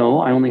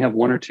no, I only have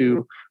one or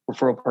two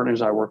referral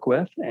partners I work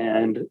with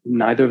and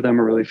neither of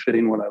them are really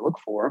fitting what I look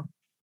for.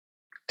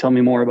 Tell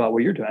me more about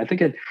what you're doing. I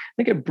think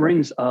it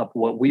brings up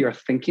what we are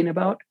thinking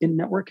about in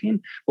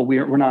networking, but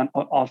we're not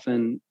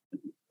often,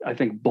 I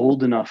think,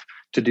 bold enough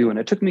to do. And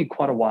it took me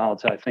quite a while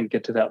to, I think,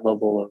 get to that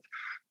level of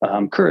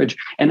courage.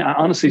 And I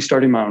honestly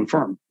starting my own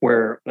firm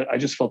where I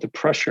just felt the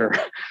pressure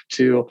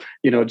to,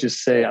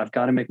 just say, I've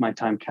got to make my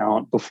time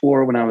count.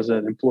 Before, when I was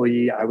an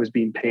employee, I was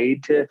being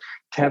paid to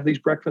have these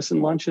breakfasts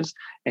and lunches.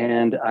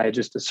 And a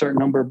certain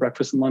number of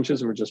breakfasts and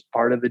lunches were just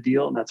part of the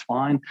deal, and that's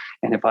fine.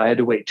 And if I had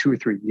to wait 2 or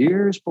 3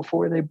 years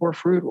before they bore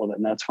fruit, well,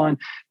 then that's fine.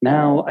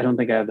 Now, I don't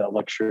think I have that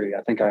luxury.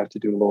 I think I have to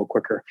do a little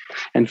quicker.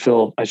 And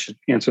Phil, I should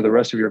answer the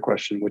rest of your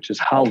question, which is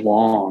how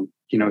long,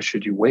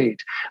 should you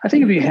wait? I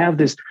think if you have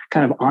this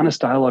kind of honest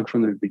dialogue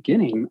from the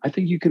beginning, I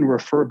think you can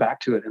refer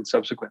back to it in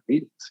subsequent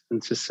meetings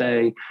and to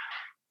say,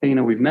 hey,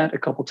 we've met a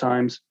couple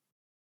times.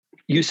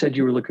 You said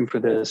you were looking for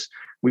this.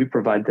 We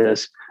provide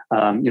this.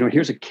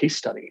 Here's a case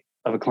study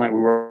of a client we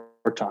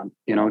worked on.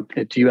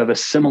 Do you have a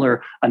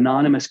similar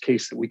anonymous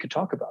case that we could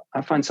talk about?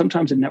 I find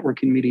sometimes in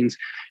networking meetings,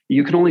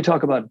 you can only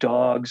talk about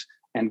dogs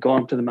and go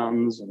up to the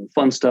mountains and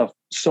fun stuff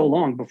so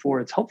long before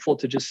it's helpful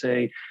to just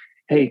say,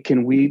 hey,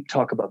 can we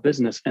talk about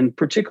business? And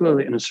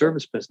particularly in a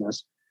service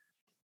business,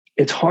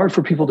 it's hard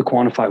for people to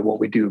quantify what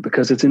we do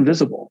because it's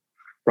invisible,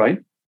 right?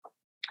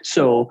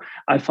 So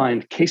I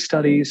find case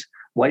studies,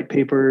 white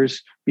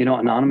papers,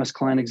 anonymous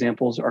client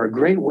examples are a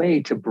great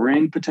way to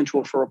bring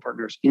potential referral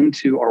partners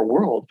into our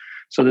world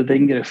so that they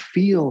can get a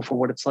feel for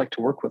what it's like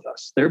to work with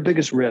us. Their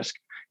biggest risk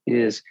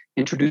is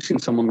introducing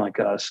someone like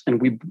us and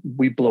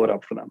we blow it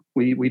up for them.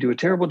 We do a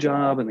terrible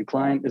job and the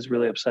client is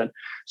really upset.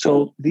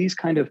 So these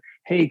kind of,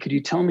 hey, could you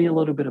tell me a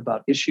little bit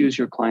about issues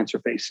your clients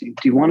are facing?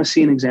 Do you want to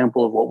see an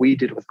example of what we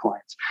did with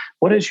clients?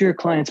 What is your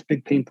client's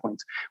big pain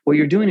points? What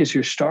you're doing is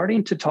you're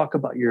starting to talk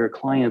about your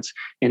clients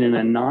in an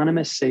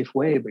anonymous, safe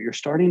way, but you're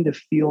starting to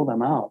feel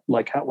them out.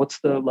 Like what's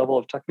the level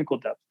of technical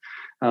depth?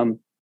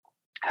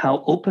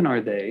 How open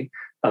are they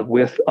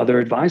with other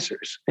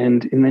advisors.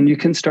 And then you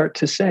can start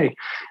to say,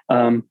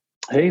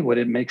 hey, would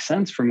it make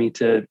sense for me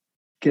to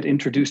get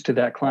introduced to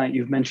that client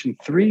you've mentioned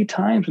 3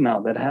 times now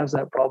that has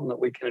that problem that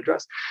we can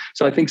address?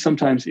 So I think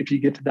sometimes if you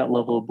get to that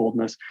level of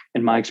boldness,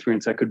 in my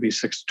experience, that could be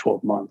 6 to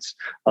 12 months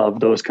of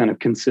those kind of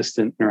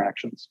consistent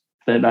interactions.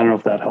 I don't know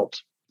if that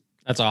helps.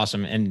 That's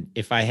awesome. And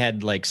if I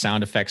had like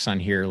sound effects on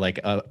here, like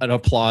an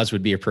applause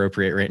would be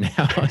appropriate right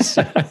now.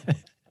 So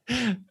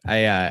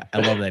I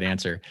love that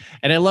answer.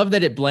 And I love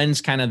that it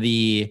blends kind of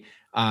the,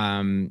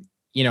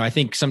 I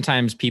think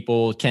sometimes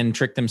people can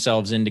trick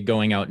themselves into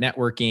going out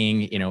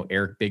networking,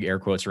 big air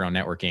quotes around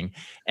networking,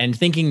 and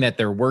thinking that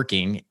they're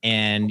working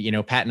and,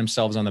 patting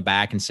themselves on the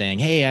back and saying,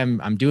 hey,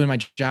 I'm doing my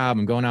job.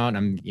 I'm going out and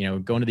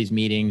I'm, going to these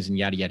meetings and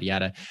yada, yada,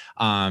 yada.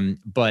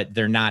 But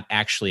they're not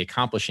actually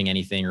accomplishing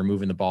anything or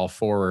moving the ball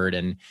forward.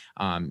 And,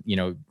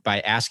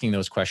 by asking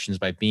those questions,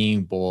 by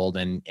being bold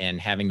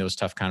and having those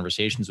tough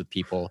conversations with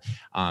people,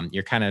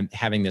 you're kind of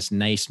having this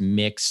nice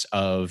mix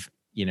of,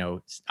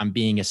 I'm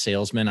being a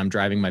salesman, I'm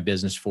driving my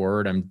business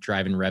forward, I'm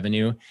driving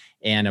revenue,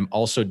 and I'm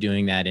also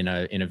doing that in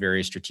a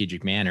very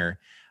strategic manner.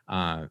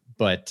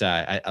 But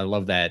I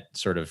love that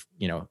sort of,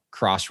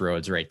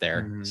 crossroads right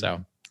there. Mm-hmm.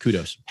 So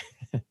kudos.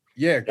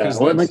 Yeah.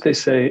 Well, like they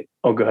say,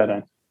 go ahead,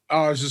 Ann.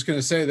 I was just going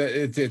to say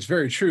that it's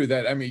very true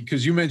that,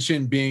 because you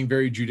mentioned being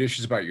very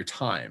judicious about your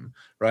time,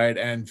 right?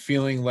 And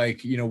feeling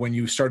like, when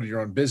you started your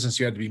own business,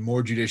 you had to be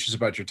more judicious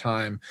about your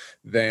time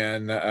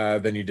than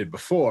you did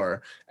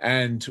before.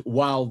 And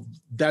while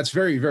that's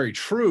very, very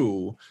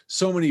true,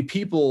 so many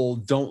people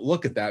don't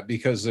look at that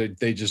because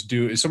they just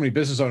do. So many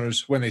business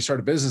owners, when they start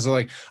a business, they're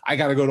like, I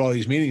got to go to all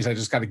these meetings. I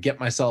just got to get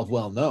myself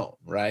well known,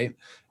 right?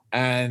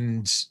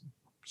 And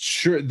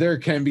sure, there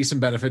can be some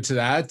benefit to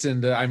that.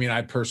 And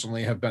I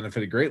personally have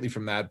benefited greatly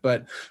from that,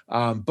 but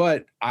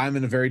I'm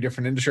in a very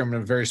different industry. I'm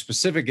in a very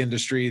specific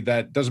industry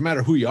that doesn't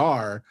matter who you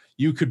are,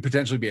 you could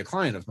potentially be a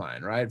client of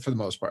mine, right? For the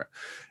most part.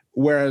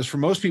 Whereas for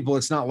most people,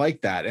 it's not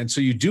like that. And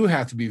so you do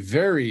have to be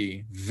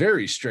very,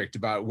 very strict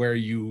about where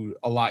you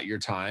allot your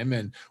time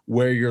and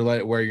where you're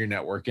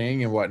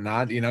networking and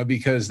whatnot,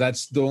 because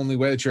that's the only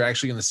way that you're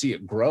actually going to see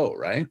it grow,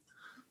 right?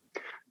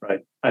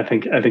 Right. I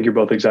think you're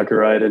both exactly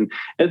right. And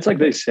it's like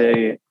they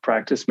say,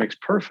 practice makes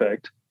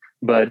perfect,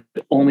 but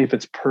only if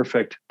it's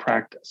perfect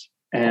practice.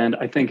 And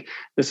I think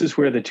this is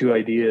where the two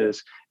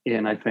ideas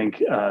in, I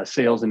think,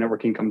 sales and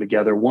networking come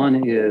together.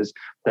 One is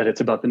that it's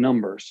about the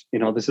numbers.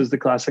 This is the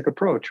classic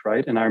approach,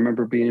 right? And I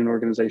remember being in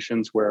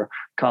organizations where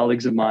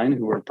colleagues of mine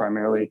who were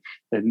primarily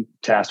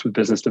tasked with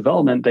business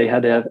development, they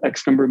had to have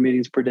X number of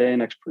meetings per day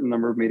and X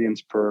number of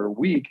meetings per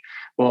week.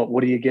 Well,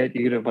 what do you get?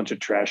 You get a bunch of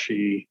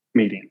trashy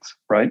meetings,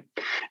 right?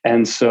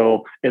 And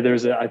so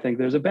I think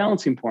there's a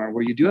balancing point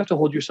where you do have to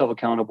hold yourself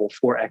accountable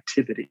for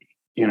activity.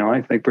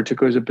 I think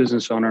particularly as a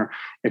business owner,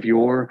 if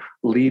you're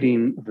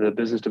leading the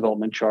business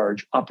development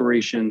charge,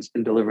 operations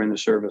and delivering the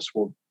service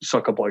will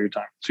suck up all your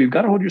time. So you've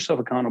got to hold yourself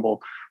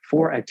accountable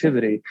for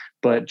activity.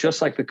 But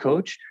just like the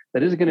coach,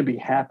 that isn't going to be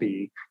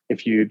happy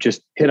if you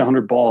just hit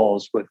 100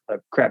 balls with a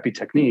crappy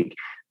technique.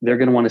 They're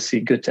going to want to see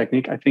good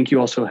technique. I think you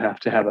also have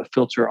to have a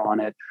filter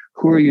on it.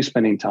 Who are you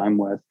spending time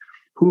with?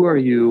 Who are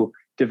you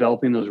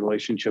developing those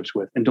relationships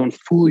with? And don't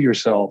fool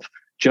yourself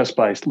just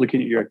by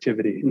looking at your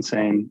activity and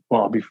saying,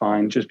 well, I'll be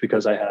fine just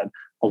because I had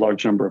a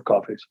large number of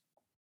coffees.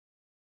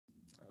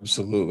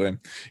 Absolutely.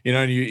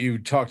 And you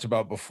talked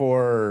about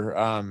before,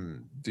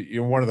 one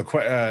of the,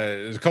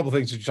 there's a couple of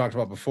things that you talked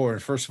about before.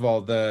 And first of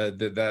all,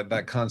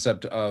 that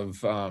concept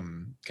of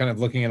kind of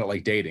looking at it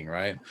like dating,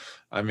 right?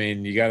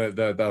 You got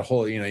to, that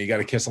whole, you got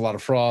to kiss a lot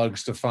of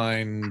frogs to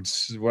find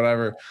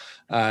whatever,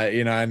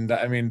 and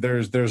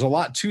there's a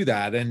lot to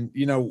that. And,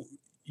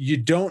 you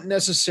don't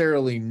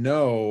necessarily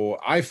know,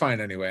 I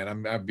find anyway,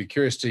 and I'd be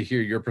curious to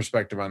hear your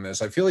perspective on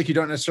this. I feel like you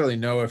don't necessarily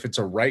know if it's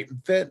a right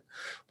fit,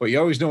 but you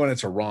always know when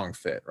it's a wrong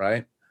fit,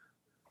 right?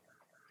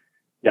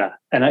 Yeah.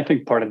 And I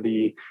think part of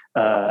the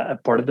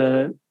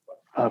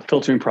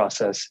filtering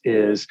process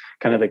is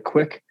kind of the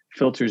quick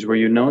filters where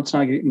it's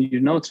not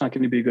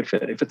going to be a good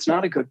fit. If it's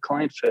not a good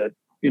client fit,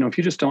 if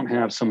you just don't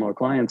have similar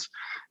clients,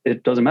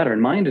 it doesn't matter.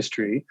 In my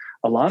industry,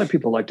 a lot of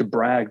people like to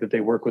brag that they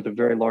work with the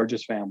very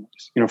largest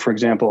families. For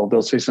example,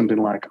 they'll say something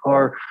like,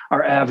 our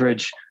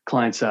average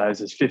client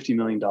size is $50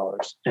 million.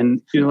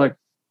 And you're like,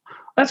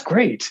 that's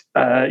great.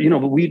 But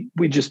we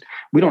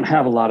don't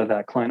have a lot of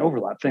that client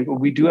overlap.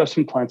 We do have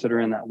some clients that are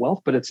in that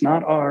wealth, but it's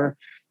not our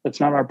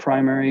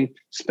primary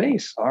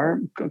space. Our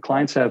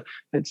clients have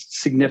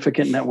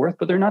significant net worth,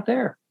 but they're not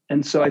there.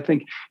 And so I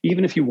think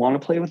even if you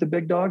want to play with the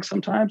big dog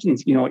sometimes and,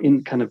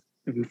 in kind of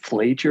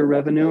inflate your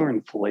revenue or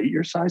inflate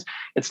your size,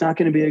 it's not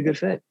going to be a good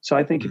fit. So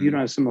I think if you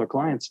don't have similar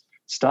clients,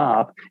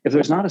 stop. If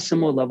there's not a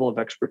similar level of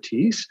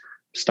expertise,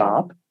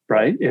 stop,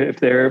 right? If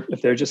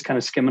they're just kind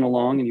of skimming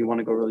along and you want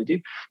to go really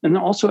deep. And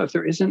then also if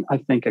there isn't, I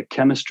think, a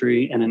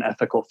chemistry and an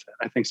ethical fit.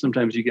 I think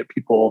sometimes you get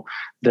people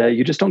that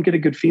you just don't get a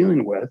good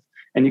feeling with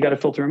and you got to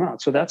filter them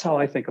out. So that's how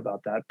I think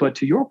about that. But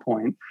to your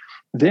point,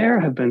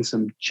 there have been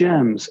some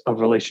gems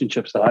of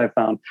relationships that I've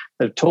found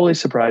that have totally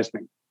surprised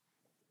me.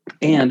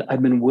 And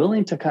I've been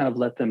willing to kind of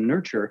let them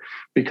nurture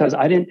because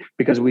I didn't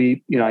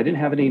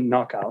have any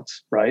knockouts,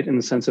 right? In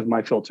the sense of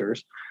my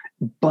filters,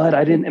 but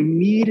I didn't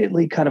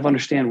immediately kind of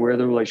understand where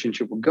the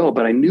relationship would go.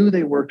 But I knew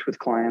they worked with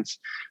clients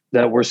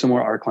that were similar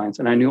to our clients,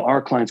 and I knew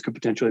our clients could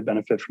potentially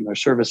benefit from their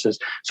services.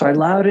 So I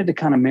allowed it to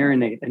kind of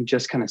marinate and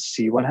just kind of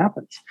see what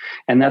happens.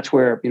 And that's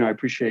where, I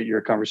appreciate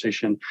your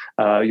conversation,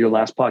 your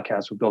last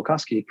podcast with Bill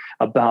Koski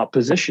about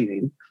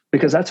positioning,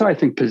 because that's how I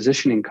think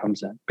positioning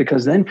comes in,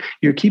 because then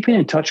you're keeping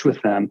in touch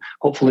with them,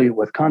 hopefully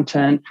with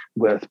content,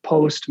 with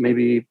post,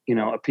 maybe,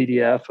 a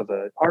PDF of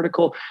an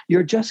article.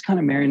 You're just kind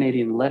of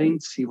marinating, letting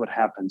see what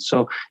happens.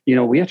 So,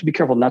 we have to be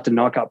careful not to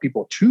knock out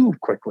people too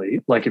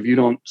quickly. Like if you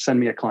don't send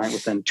me a client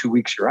within 2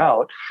 weeks, you're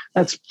out.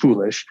 That's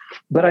foolish.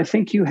 But I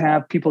think you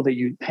have people that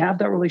you have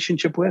that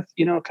relationship with,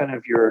 kind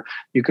of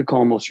you could call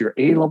almost your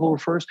A-level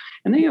referrers.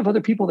 And then you have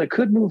other people that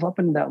could move up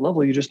into that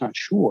level. You're just not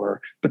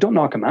sure, but don't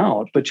knock them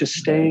out, but just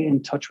stay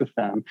in touch with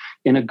them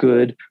in a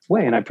good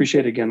way. And I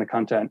appreciate, again, the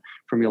content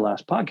from your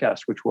last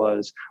podcast, which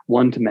was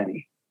one to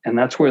many. And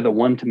that's where the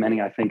one to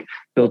many, I think,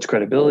 builds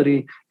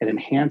credibility. It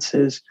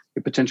enhances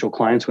your potential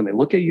clients. When they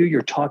look at you,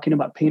 you're talking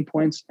about pain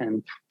points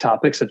and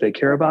topics that they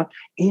care about.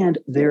 And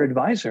their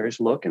advisors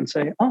look and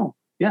say, oh,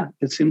 yeah,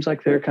 it seems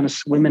like they're kind of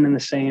swimming in the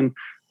same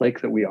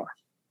lake that we are.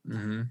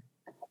 Mm-hmm.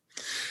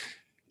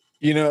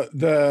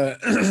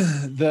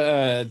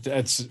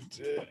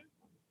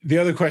 The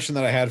other question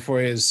that I had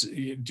for you is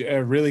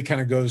really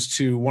kind of goes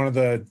to one of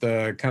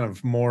the kind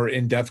of more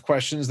in-depth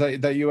questions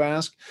that you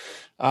ask.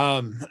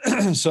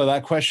 So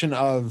that question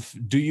of,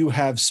 do you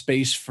have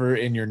space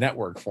in your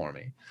network for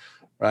me?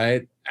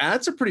 Right.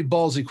 That's a pretty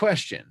ballsy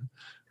question,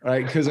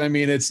 right? Because I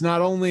mean, it's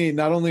not only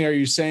are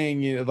you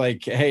saying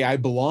like, hey, I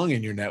belong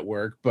in your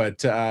network,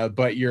 but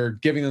you're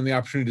giving them the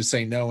opportunity to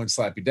say no and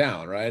slap you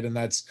down, right? And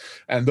that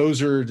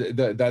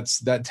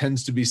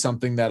tends to be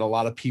something that a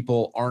lot of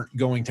people aren't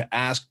going to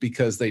ask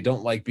because they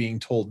don't like being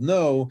told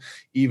no,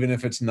 even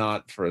if it's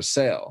not for a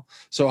sale.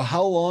 So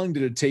how long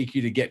did it take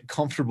you to get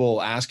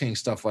comfortable asking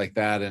stuff like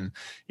that? And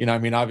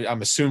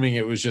I'm assuming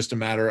it was just a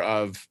matter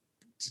of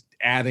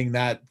adding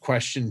that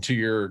question to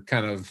your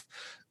kind of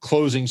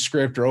closing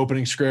script or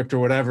opening script or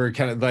whatever,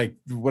 kind of like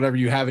whatever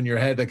you have in your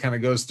head that kind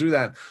of goes through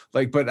that.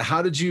 But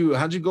how'd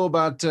you go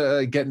about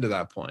getting to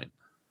that point?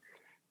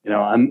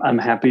 I'm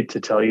happy to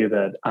tell you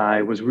that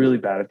I was really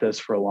bad at this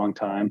for a long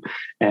time,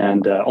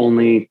 and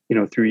only,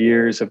 through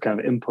years of kind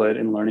of input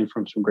and learning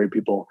from some great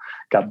people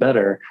got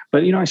better.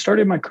 But, I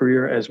started my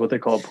career as what they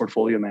call a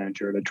portfolio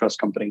manager at a trust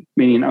company,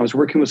 meaning I was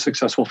working with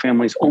successful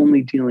families,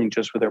 only dealing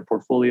just with their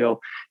portfolio,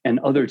 and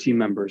other team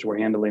members were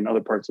handling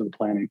other parts of the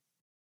planning.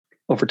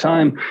 Over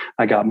time,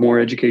 I got more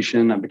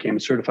education. I became a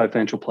certified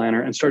financial planner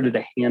and started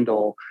to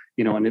handle,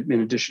 in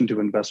addition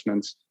to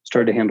investments,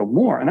 started to handle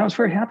more. And I was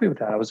very happy with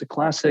that. I was a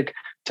classic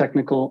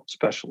technical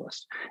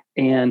specialist.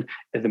 And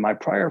in my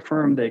prior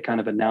firm, they kind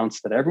of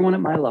announced that everyone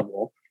at my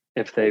level,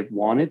 if they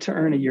wanted to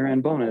earn a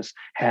year-end bonus,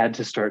 had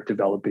to start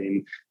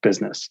developing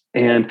business.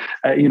 And,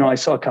 I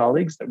saw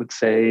colleagues that would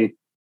say,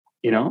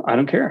 I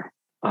don't care.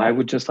 I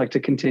would just like to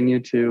continue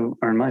to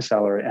earn my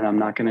salary, and I'm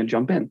not going to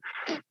jump in.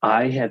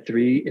 I had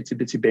 3 itsy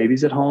bitsy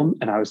babies at home,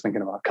 and I was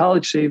thinking about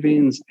college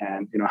savings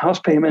and, house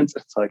payments.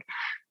 It's like,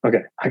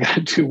 okay, I got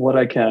to do what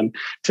I can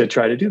to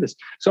try to do this.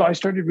 So I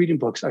started reading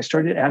books. I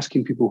started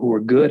asking people who were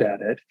good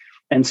at it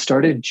and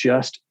started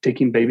just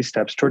taking baby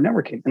steps toward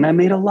networking. And I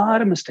made a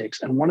lot of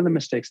mistakes. And one of the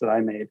mistakes that I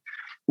made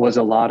was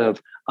a lot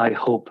of I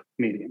hope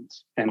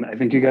meetings. And I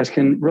think you guys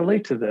can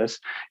relate to this.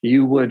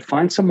 You would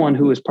find someone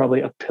who is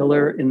probably a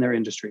pillar in their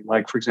industry,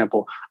 like, for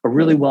example, a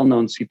really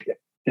well-known CPA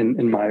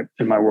in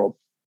my world.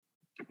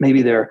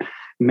 Maybe they're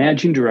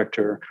managing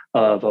director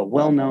of a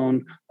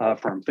well-known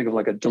firm. Think of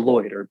like a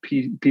Deloitte or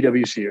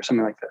PwC or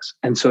something like this.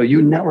 And so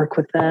you network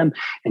with them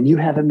and you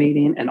have a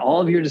meeting, and all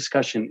of your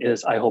discussion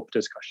is I hope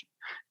discussion.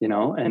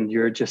 And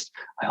you're just,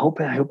 I hope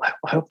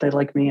they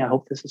like me. I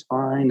hope this is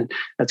fine. And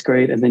that's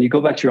great. And then you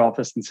go back to your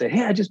office and say,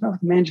 hey, I just met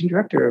with the managing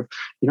director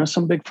of,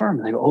 some big firm.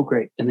 And they go, oh,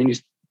 great. And then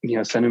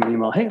you send them an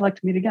email, hey, I'd like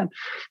to meet again.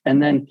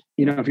 And then,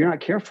 if you're not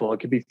careful, it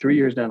could be 3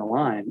 years down the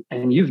line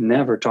and you've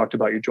never talked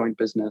about your joint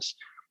business.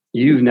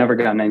 You've never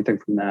gotten anything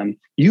from them.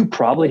 You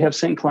probably have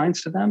sent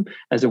clients to them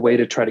as a way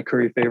to try to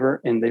curry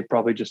favor. And they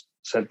probably just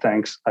said,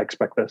 thanks, I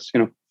expect this,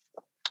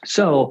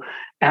 So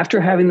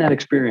after having that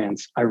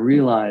experience, I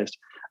realized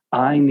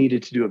I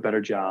needed to do a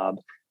better job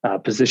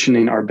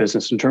positioning our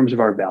business in terms of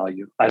our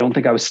value. I don't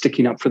think I was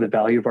sticking up for the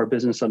value of our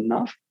business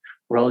enough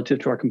relative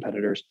to our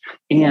competitors.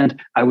 And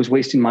I was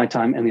wasting my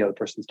time and the other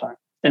person's time.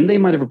 And they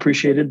might have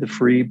appreciated the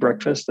free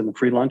breakfast and the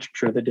free lunch. I'm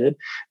sure they did.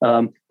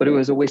 But it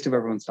was a waste of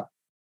everyone's time.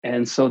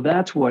 And so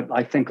that's what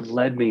I think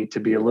led me to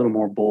be a little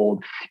more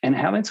bold and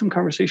having some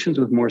conversations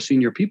with more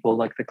senior people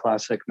like the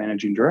classic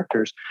managing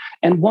directors.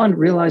 And 1,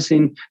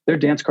 realizing their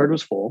dance card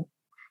was full.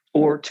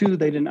 Or 2,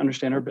 they didn't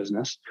understand our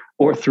business.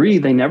 Or 3,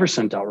 they never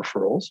sent out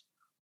referrals,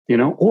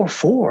 or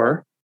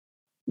 4,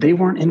 they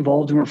weren't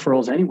involved in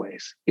referrals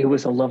anyways. It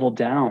was a level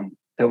down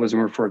that was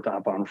referred to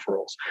outbound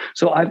referrals.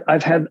 So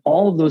I've had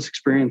all of those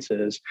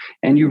experiences,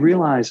 and you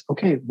realize,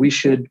 okay, we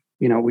should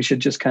we should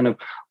just kind of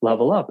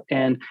level up.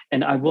 And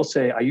I will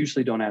say, I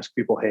usually don't ask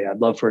people, hey, I'd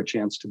love for a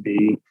chance to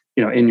be,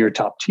 in your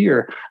top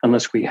tier,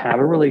 unless we have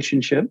a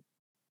relationship.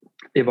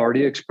 They've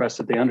already expressed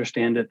that they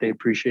understand it, they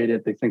appreciate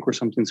it, they think we're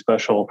something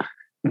special.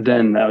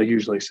 Then I'll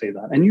usually say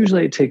that. And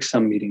usually it takes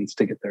some meetings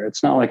to get there.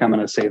 It's not like I'm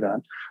going to say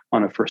that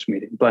on a first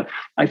meeting. But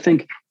I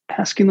think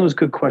asking those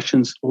good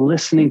questions,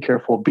 listening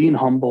careful, being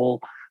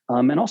humble,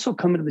 and also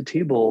coming to the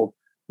table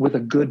with a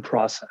good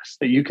process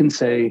that you can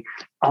say,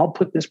 I'll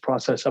put this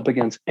process up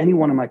against any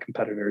one of my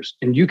competitors,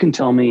 and you can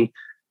tell me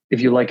if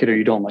you like it or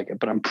you don't like it.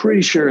 But I'm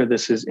pretty sure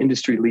this is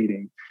industry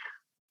leading,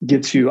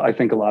 gets you, I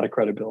think, a lot of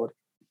credibility.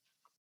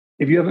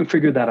 If you haven't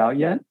figured that out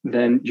yet,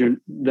 then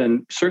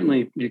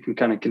certainly you can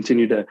kind of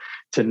continue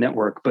to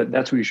network, but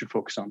that's what you should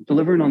focus on: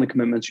 delivering on the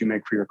commitments you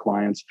make for your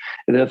clients.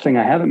 And the other thing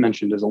I haven't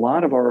mentioned is a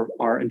lot of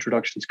our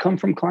introductions come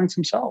from clients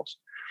themselves,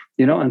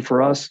 and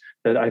for us,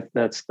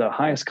 that's the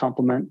highest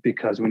compliment,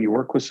 because when you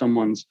work with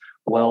someone's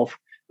wealth,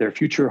 their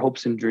future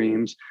hopes and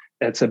dreams,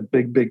 that's a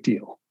big, big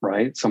deal,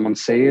 right? Someone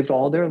saved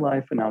all their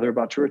life and now they're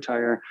about to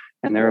retire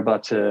and they're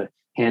about to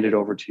hand it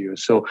over to you.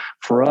 So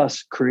for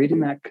us, creating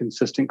that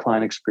consistent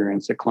client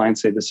experience that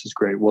clients say, this is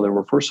great, will they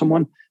refer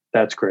someone?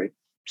 That's great.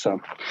 So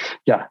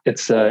yeah,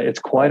 it's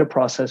quite a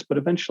process, but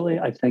eventually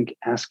I think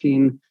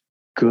asking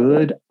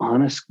good,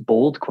 honest,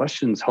 bold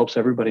questions helps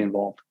everybody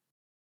involved.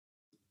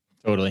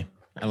 Totally.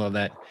 I love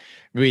that.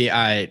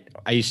 I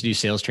used to do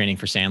sales training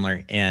for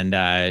Sandler,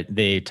 and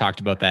they talked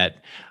about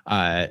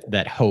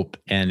that hope,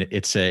 and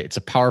it's a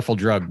powerful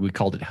drug. We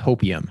called it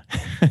hopium.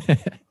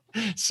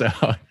 So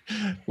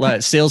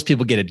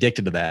salespeople get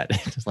addicted to that.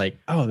 It's like,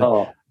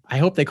 I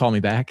hope they call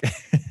me back.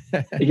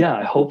 Yeah,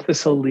 I hope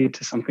this will lead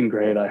to something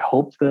great. I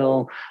hope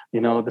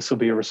this will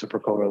be a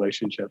reciprocal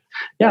relationship.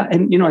 Yeah,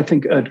 and I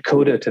think a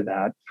coda to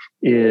that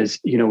is,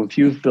 if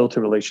you've built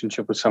a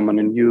relationship with someone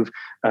and you've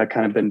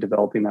kind of been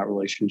developing that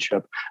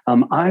relationship,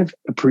 I've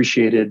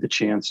appreciated the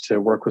chance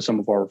to work with some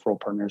of our referral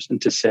partners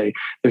and to say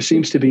there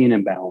seems to be an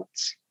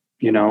imbalance.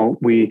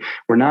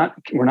 We're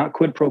not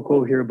quid pro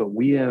quo here, but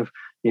we have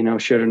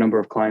shared a number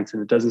of clients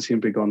and it doesn't seem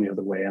to be going the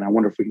other way. And I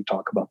wonder if we can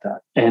talk about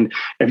that. And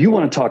if you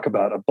want to talk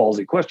about a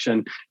ballsy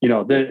question,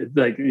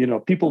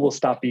 people will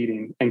stop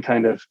eating and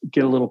kind of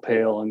get a little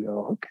pale and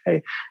go,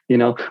 okay,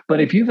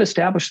 but if you've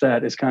established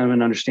that as kind of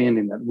an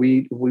understanding that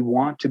we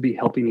want to be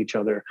helping each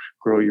other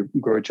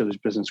grow each other's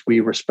business.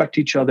 We respect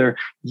each other.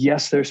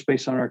 Yes, there's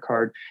space on our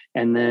card.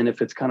 And then if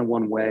it's kind of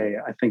one way,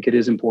 I think it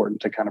is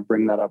important to kind of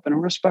bring that up in a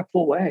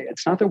respectful way.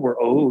 It's not that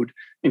we're owed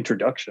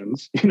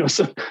introductions,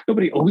 so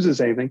nobody owes us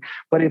anything.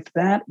 But if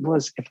that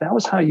was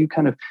how you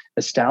kind of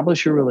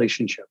establish your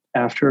relationship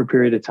after a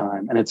period of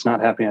time and it's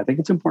not happening, I think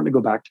it's important to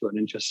go back to it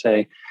and just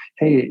say,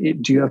 hey,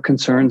 do you have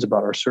concerns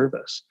about our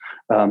service?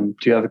 Do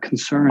you have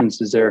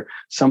concerns? Is there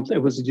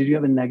something? Did you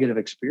have a negative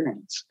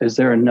experience? Is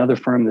there another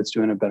firm that's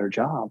doing a better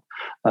job?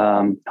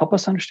 Help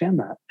us understand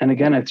that. And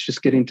again, it's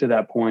just getting to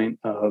that point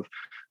of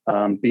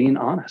being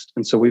honest.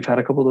 And so we've had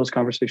a couple of those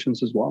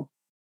conversations as well.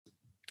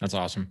 That's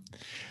awesome.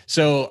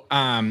 So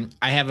I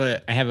have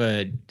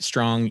a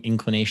strong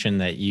inclination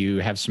that you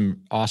have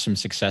some awesome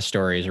success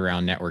stories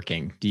around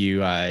networking. Do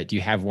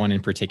you have one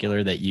in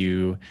particular that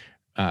you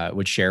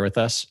would share with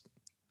us?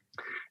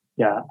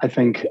 Yeah, I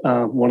think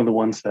one of the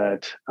ones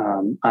that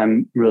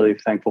I'm really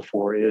thankful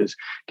for is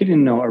getting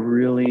to know a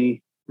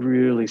really,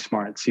 really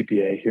smart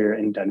CPA here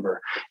in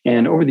Denver.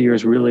 And over the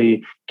years,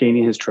 really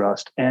gaining his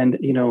trust and,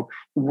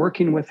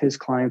 working with his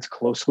clients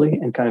closely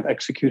and kind of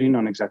executing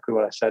on exactly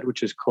what I said,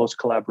 which is close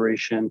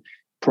collaboration,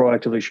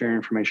 proactively sharing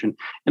information,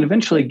 and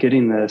eventually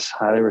getting this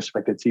highly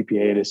respected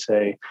CPA to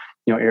say,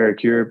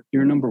 Eric, you're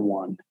number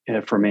one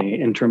for me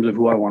in terms of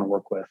who I want to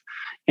work with.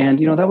 And,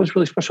 that was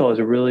really special as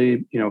a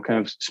really, kind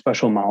of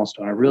special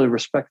milestone. I really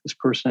respect this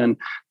person,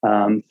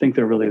 think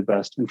they're really the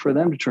best. And for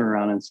them to turn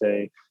around and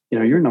say,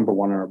 you're number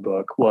one in our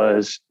book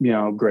was,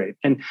 great.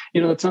 And,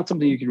 that's not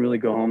something you can really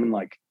go home and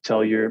like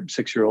tell your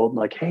 6-year-old,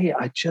 like, hey,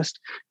 I just,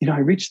 I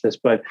reached this.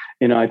 But,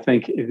 I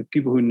think the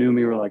people who knew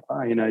me were like,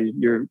 wow,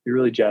 you're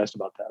really jazzed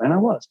about that. And I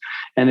was.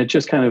 And it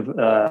just kind of,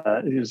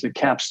 it was a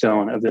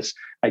capstone of this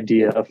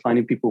idea of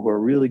finding people who are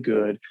really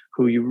good,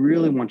 who you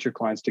really want your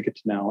clients to get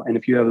to know. And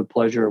if you have the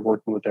pleasure of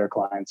working with their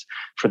clients,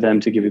 for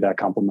them to give you that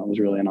compliment was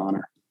really an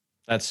honor.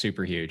 That's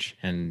super huge.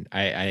 And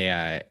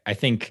I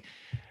think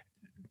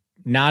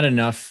not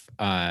enough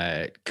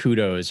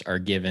kudos are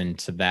given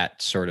to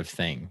that sort of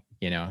thing.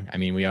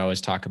 We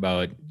always talk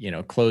about,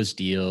 closed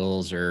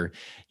deals or,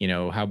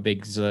 how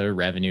big's the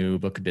revenue,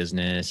 book of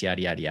business,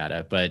 yada, yada,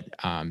 yada. But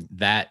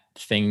that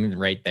thing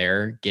right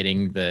there,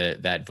 getting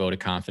that vote of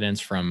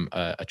confidence from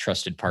a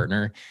trusted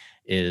partner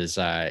is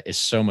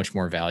so much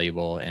more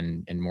valuable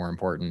and more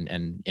important.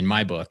 And in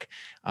my book,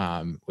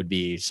 would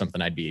be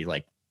something I'd be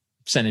like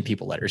sending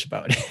people letters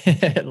about.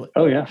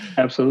 Oh yeah,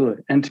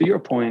 absolutely. And to your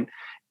point,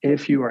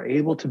 if you are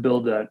able to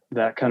build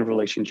that kind of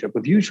relationship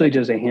with usually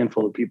just a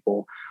handful of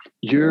people,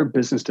 your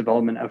business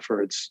development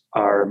efforts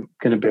are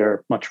going to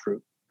bear much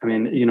fruit. I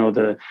mean,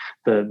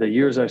 the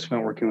years I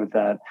spent working with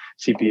that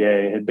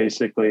CPA had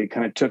basically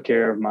kind of took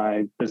care of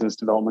my business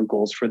development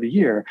goals for the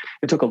year.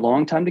 It took a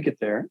long time to get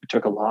there. It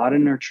took a lot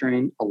of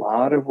nurturing, a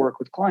lot of work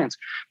with clients,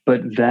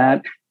 but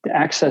that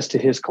access to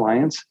his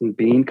clients and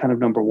being kind of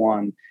number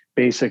one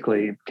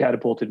basically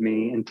catapulted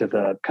me into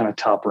the kind of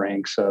top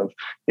ranks of,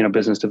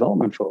 business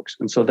development folks.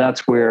 And so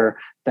that's one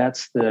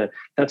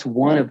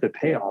of the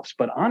payoffs.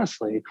 But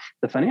honestly,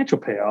 the financial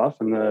payoff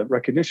and the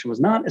recognition was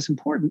not as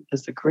important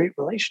as the great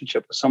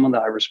relationship with someone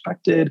that I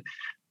respected,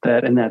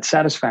 and that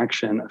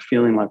satisfaction of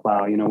feeling like,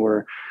 wow,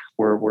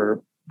 we're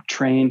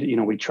trained,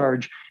 we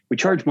charge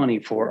money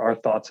for our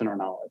thoughts and our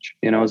knowledge,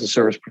 as a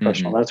service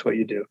professional. That's what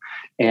you do.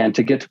 And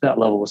to get to that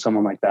level with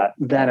someone like that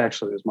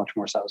actually was much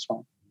more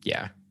satisfying.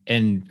 Yeah.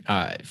 And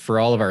for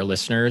all of our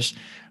listeners,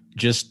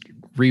 just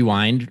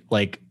rewind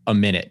like a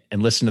minute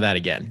and listen to that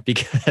again,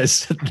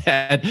 because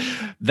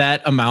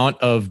that amount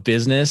of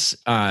business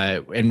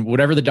and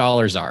whatever the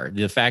dollars are,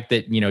 the fact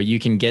that, you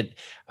can get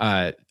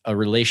a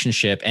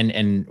relationship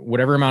and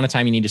whatever amount of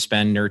time you need to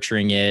spend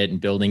nurturing it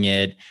and building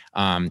it,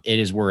 it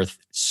is worth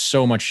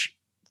so much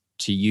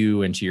to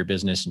you and to your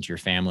business and to your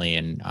family.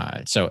 And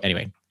so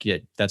anyway,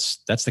 that's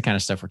the kind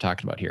of stuff we're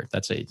talking about here.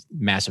 That's a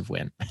massive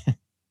win.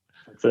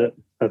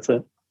 That's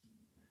it.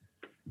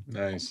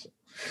 Nice.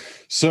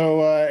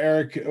 So,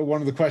 Eric,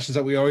 one of the questions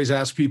that we always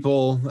ask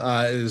people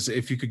is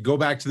if you could go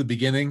back to the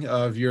beginning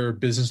of your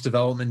business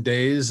development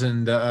days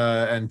and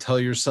tell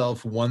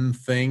yourself one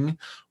thing,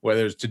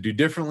 whether it's to do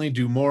differently,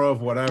 do more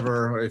of,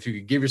 whatever. If you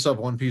could give yourself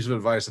one piece of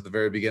advice at the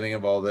very beginning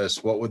of all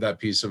this, what would that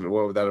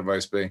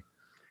advice be?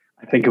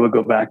 I think it would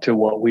go back to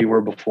what we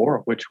were before,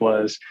 which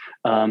was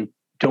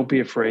don't be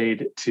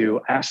afraid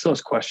to ask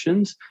those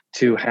questions,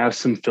 to have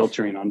some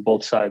filtering on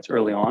both sides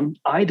early on.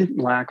 I didn't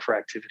lack for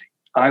activity.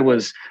 I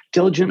was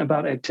diligent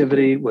about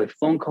activity with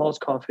phone calls,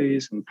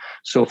 coffees, and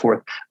so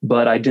forth,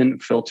 but I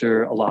didn't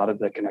filter a lot of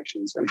the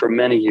connections. And for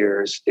many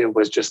years, it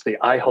was just the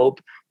I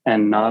hope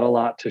and not a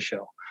lot to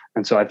show.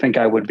 And so I think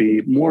I would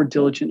be more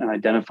diligent in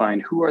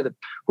identifying who are the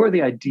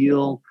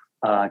ideal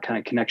kind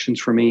of connections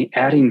for me,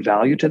 adding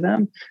value to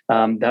them.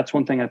 That's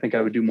one thing I think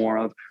I would do more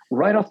of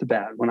right off the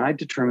bat. When I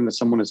determine that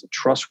someone is a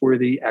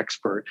trustworthy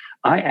expert,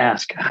 I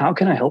ask, how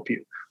can I help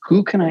you?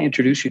 Who can I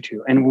introduce you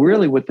to? And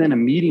really within a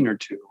meeting or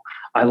two,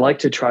 I like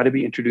to try to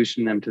be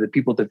introducing them to the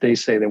people that they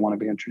say they want to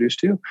be introduced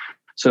to.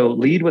 So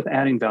lead with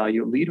adding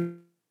value, lead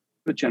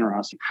with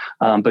generosity,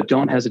 but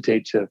don't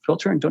hesitate to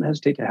filter and don't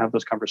hesitate to have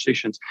those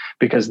conversations,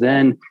 because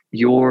then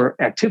your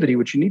activity,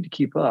 which you need to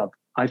keep up,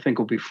 I think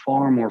will be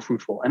far more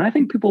fruitful. And I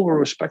think people will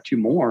respect you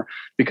more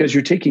because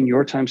you're taking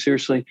your time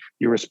seriously,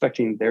 you're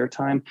respecting their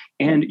time,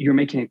 and you're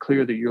making it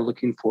clear that you're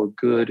looking for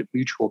good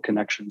mutual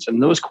connections.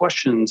 And those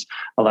questions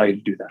allow you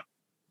to do that.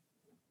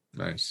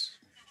 Nice.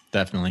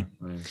 Definitely.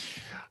 Nice.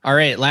 All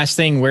right. Last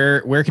thing,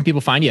 where can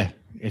people find you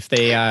if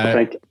they,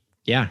 yeah,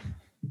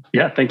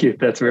 thank you.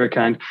 That's very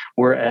kind.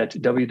 We're at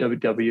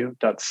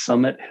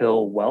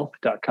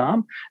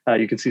www.summithillwealth.com.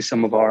 You can see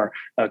some of our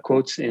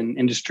quotes in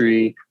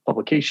industry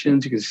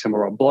publications. You can see some of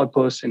our blog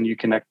posts, and you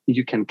can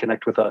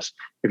connect with us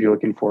if you're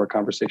looking for a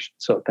conversation.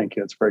 So thank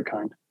you. That's very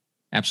kind.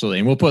 Absolutely.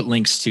 And we'll put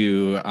links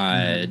to,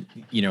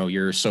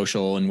 your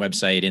social and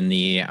website in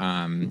the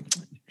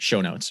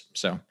show notes.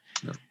 So.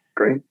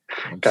 Great.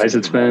 Guys,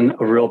 it's been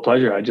a real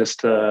pleasure. I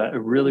just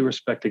really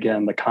respect,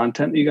 again, the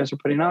content that you guys are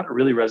putting out. It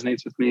really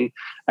resonates with me.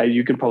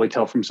 You can probably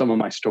tell from some of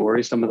my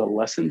stories, some of the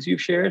lessons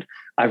you've shared,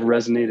 I've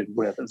resonated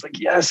with. It's like,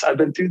 yes, I've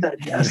been through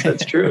that. Yes,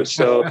 that's true.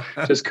 So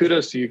just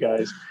kudos to you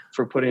guys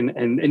for putting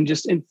and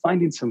just in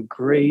finding some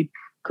great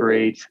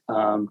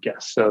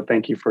guests. So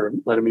thank you for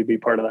letting me be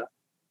part of that.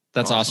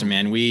 That's awesome,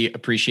 man. We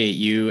appreciate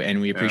you and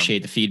we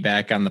appreciate the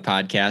feedback on the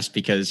podcast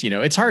because,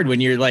 it's hard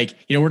when you're like,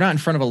 we're not in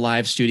front of a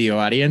live studio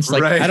audience.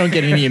 Like I don't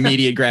get any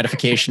immediate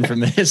gratification from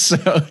this. So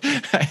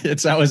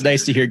it's always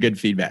nice to hear good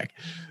feedback.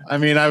 I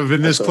mean, I've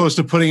been this close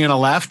to putting in a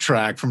laugh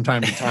track from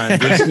time to time,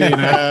 just,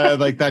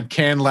 like that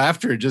canned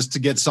laughter just to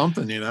get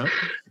something,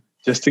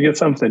 Just to get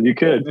something. You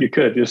could,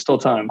 there's still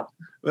time.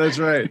 That's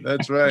right.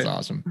 That's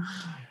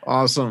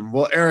Awesome.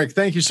 Well, Eric,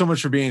 thank you so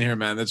much for being here,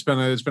 man. It's been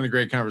a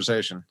great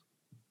conversation.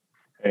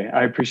 Hey,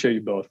 I appreciate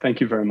you both. Thank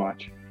you very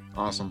much.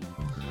 Awesome.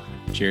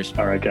 Cheers.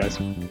 All right, guys.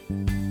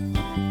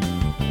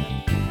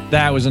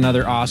 That was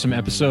another awesome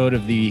episode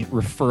of the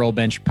Referral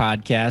Bench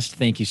podcast.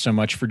 Thank you so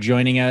much for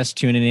joining us,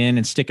 tuning in,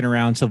 and sticking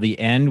around till the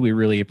end. We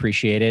really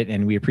appreciate it,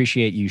 and we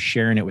appreciate you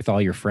sharing it with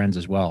all your friends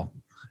as well.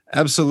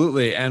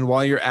 Absolutely. And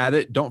while you're at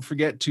it, don't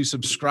forget to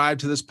subscribe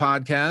to this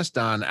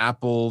podcast on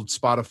Apple,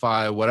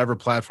 Spotify, whatever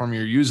platform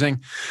you're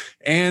using.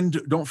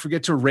 And don't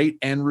forget to rate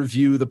and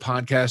review the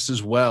podcast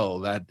as well.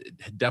 That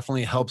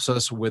definitely helps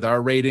us with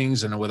our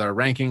ratings and with our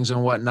rankings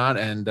and whatnot,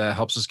 and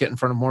helps us get in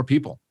front of more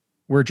people.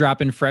 We're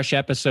dropping fresh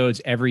episodes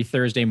every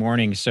Thursday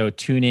morning, so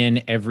tune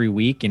in every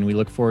week, and we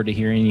look forward to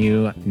hearing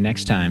you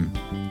next time.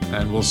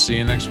 And we'll see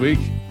you next week.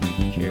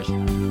 Cheers.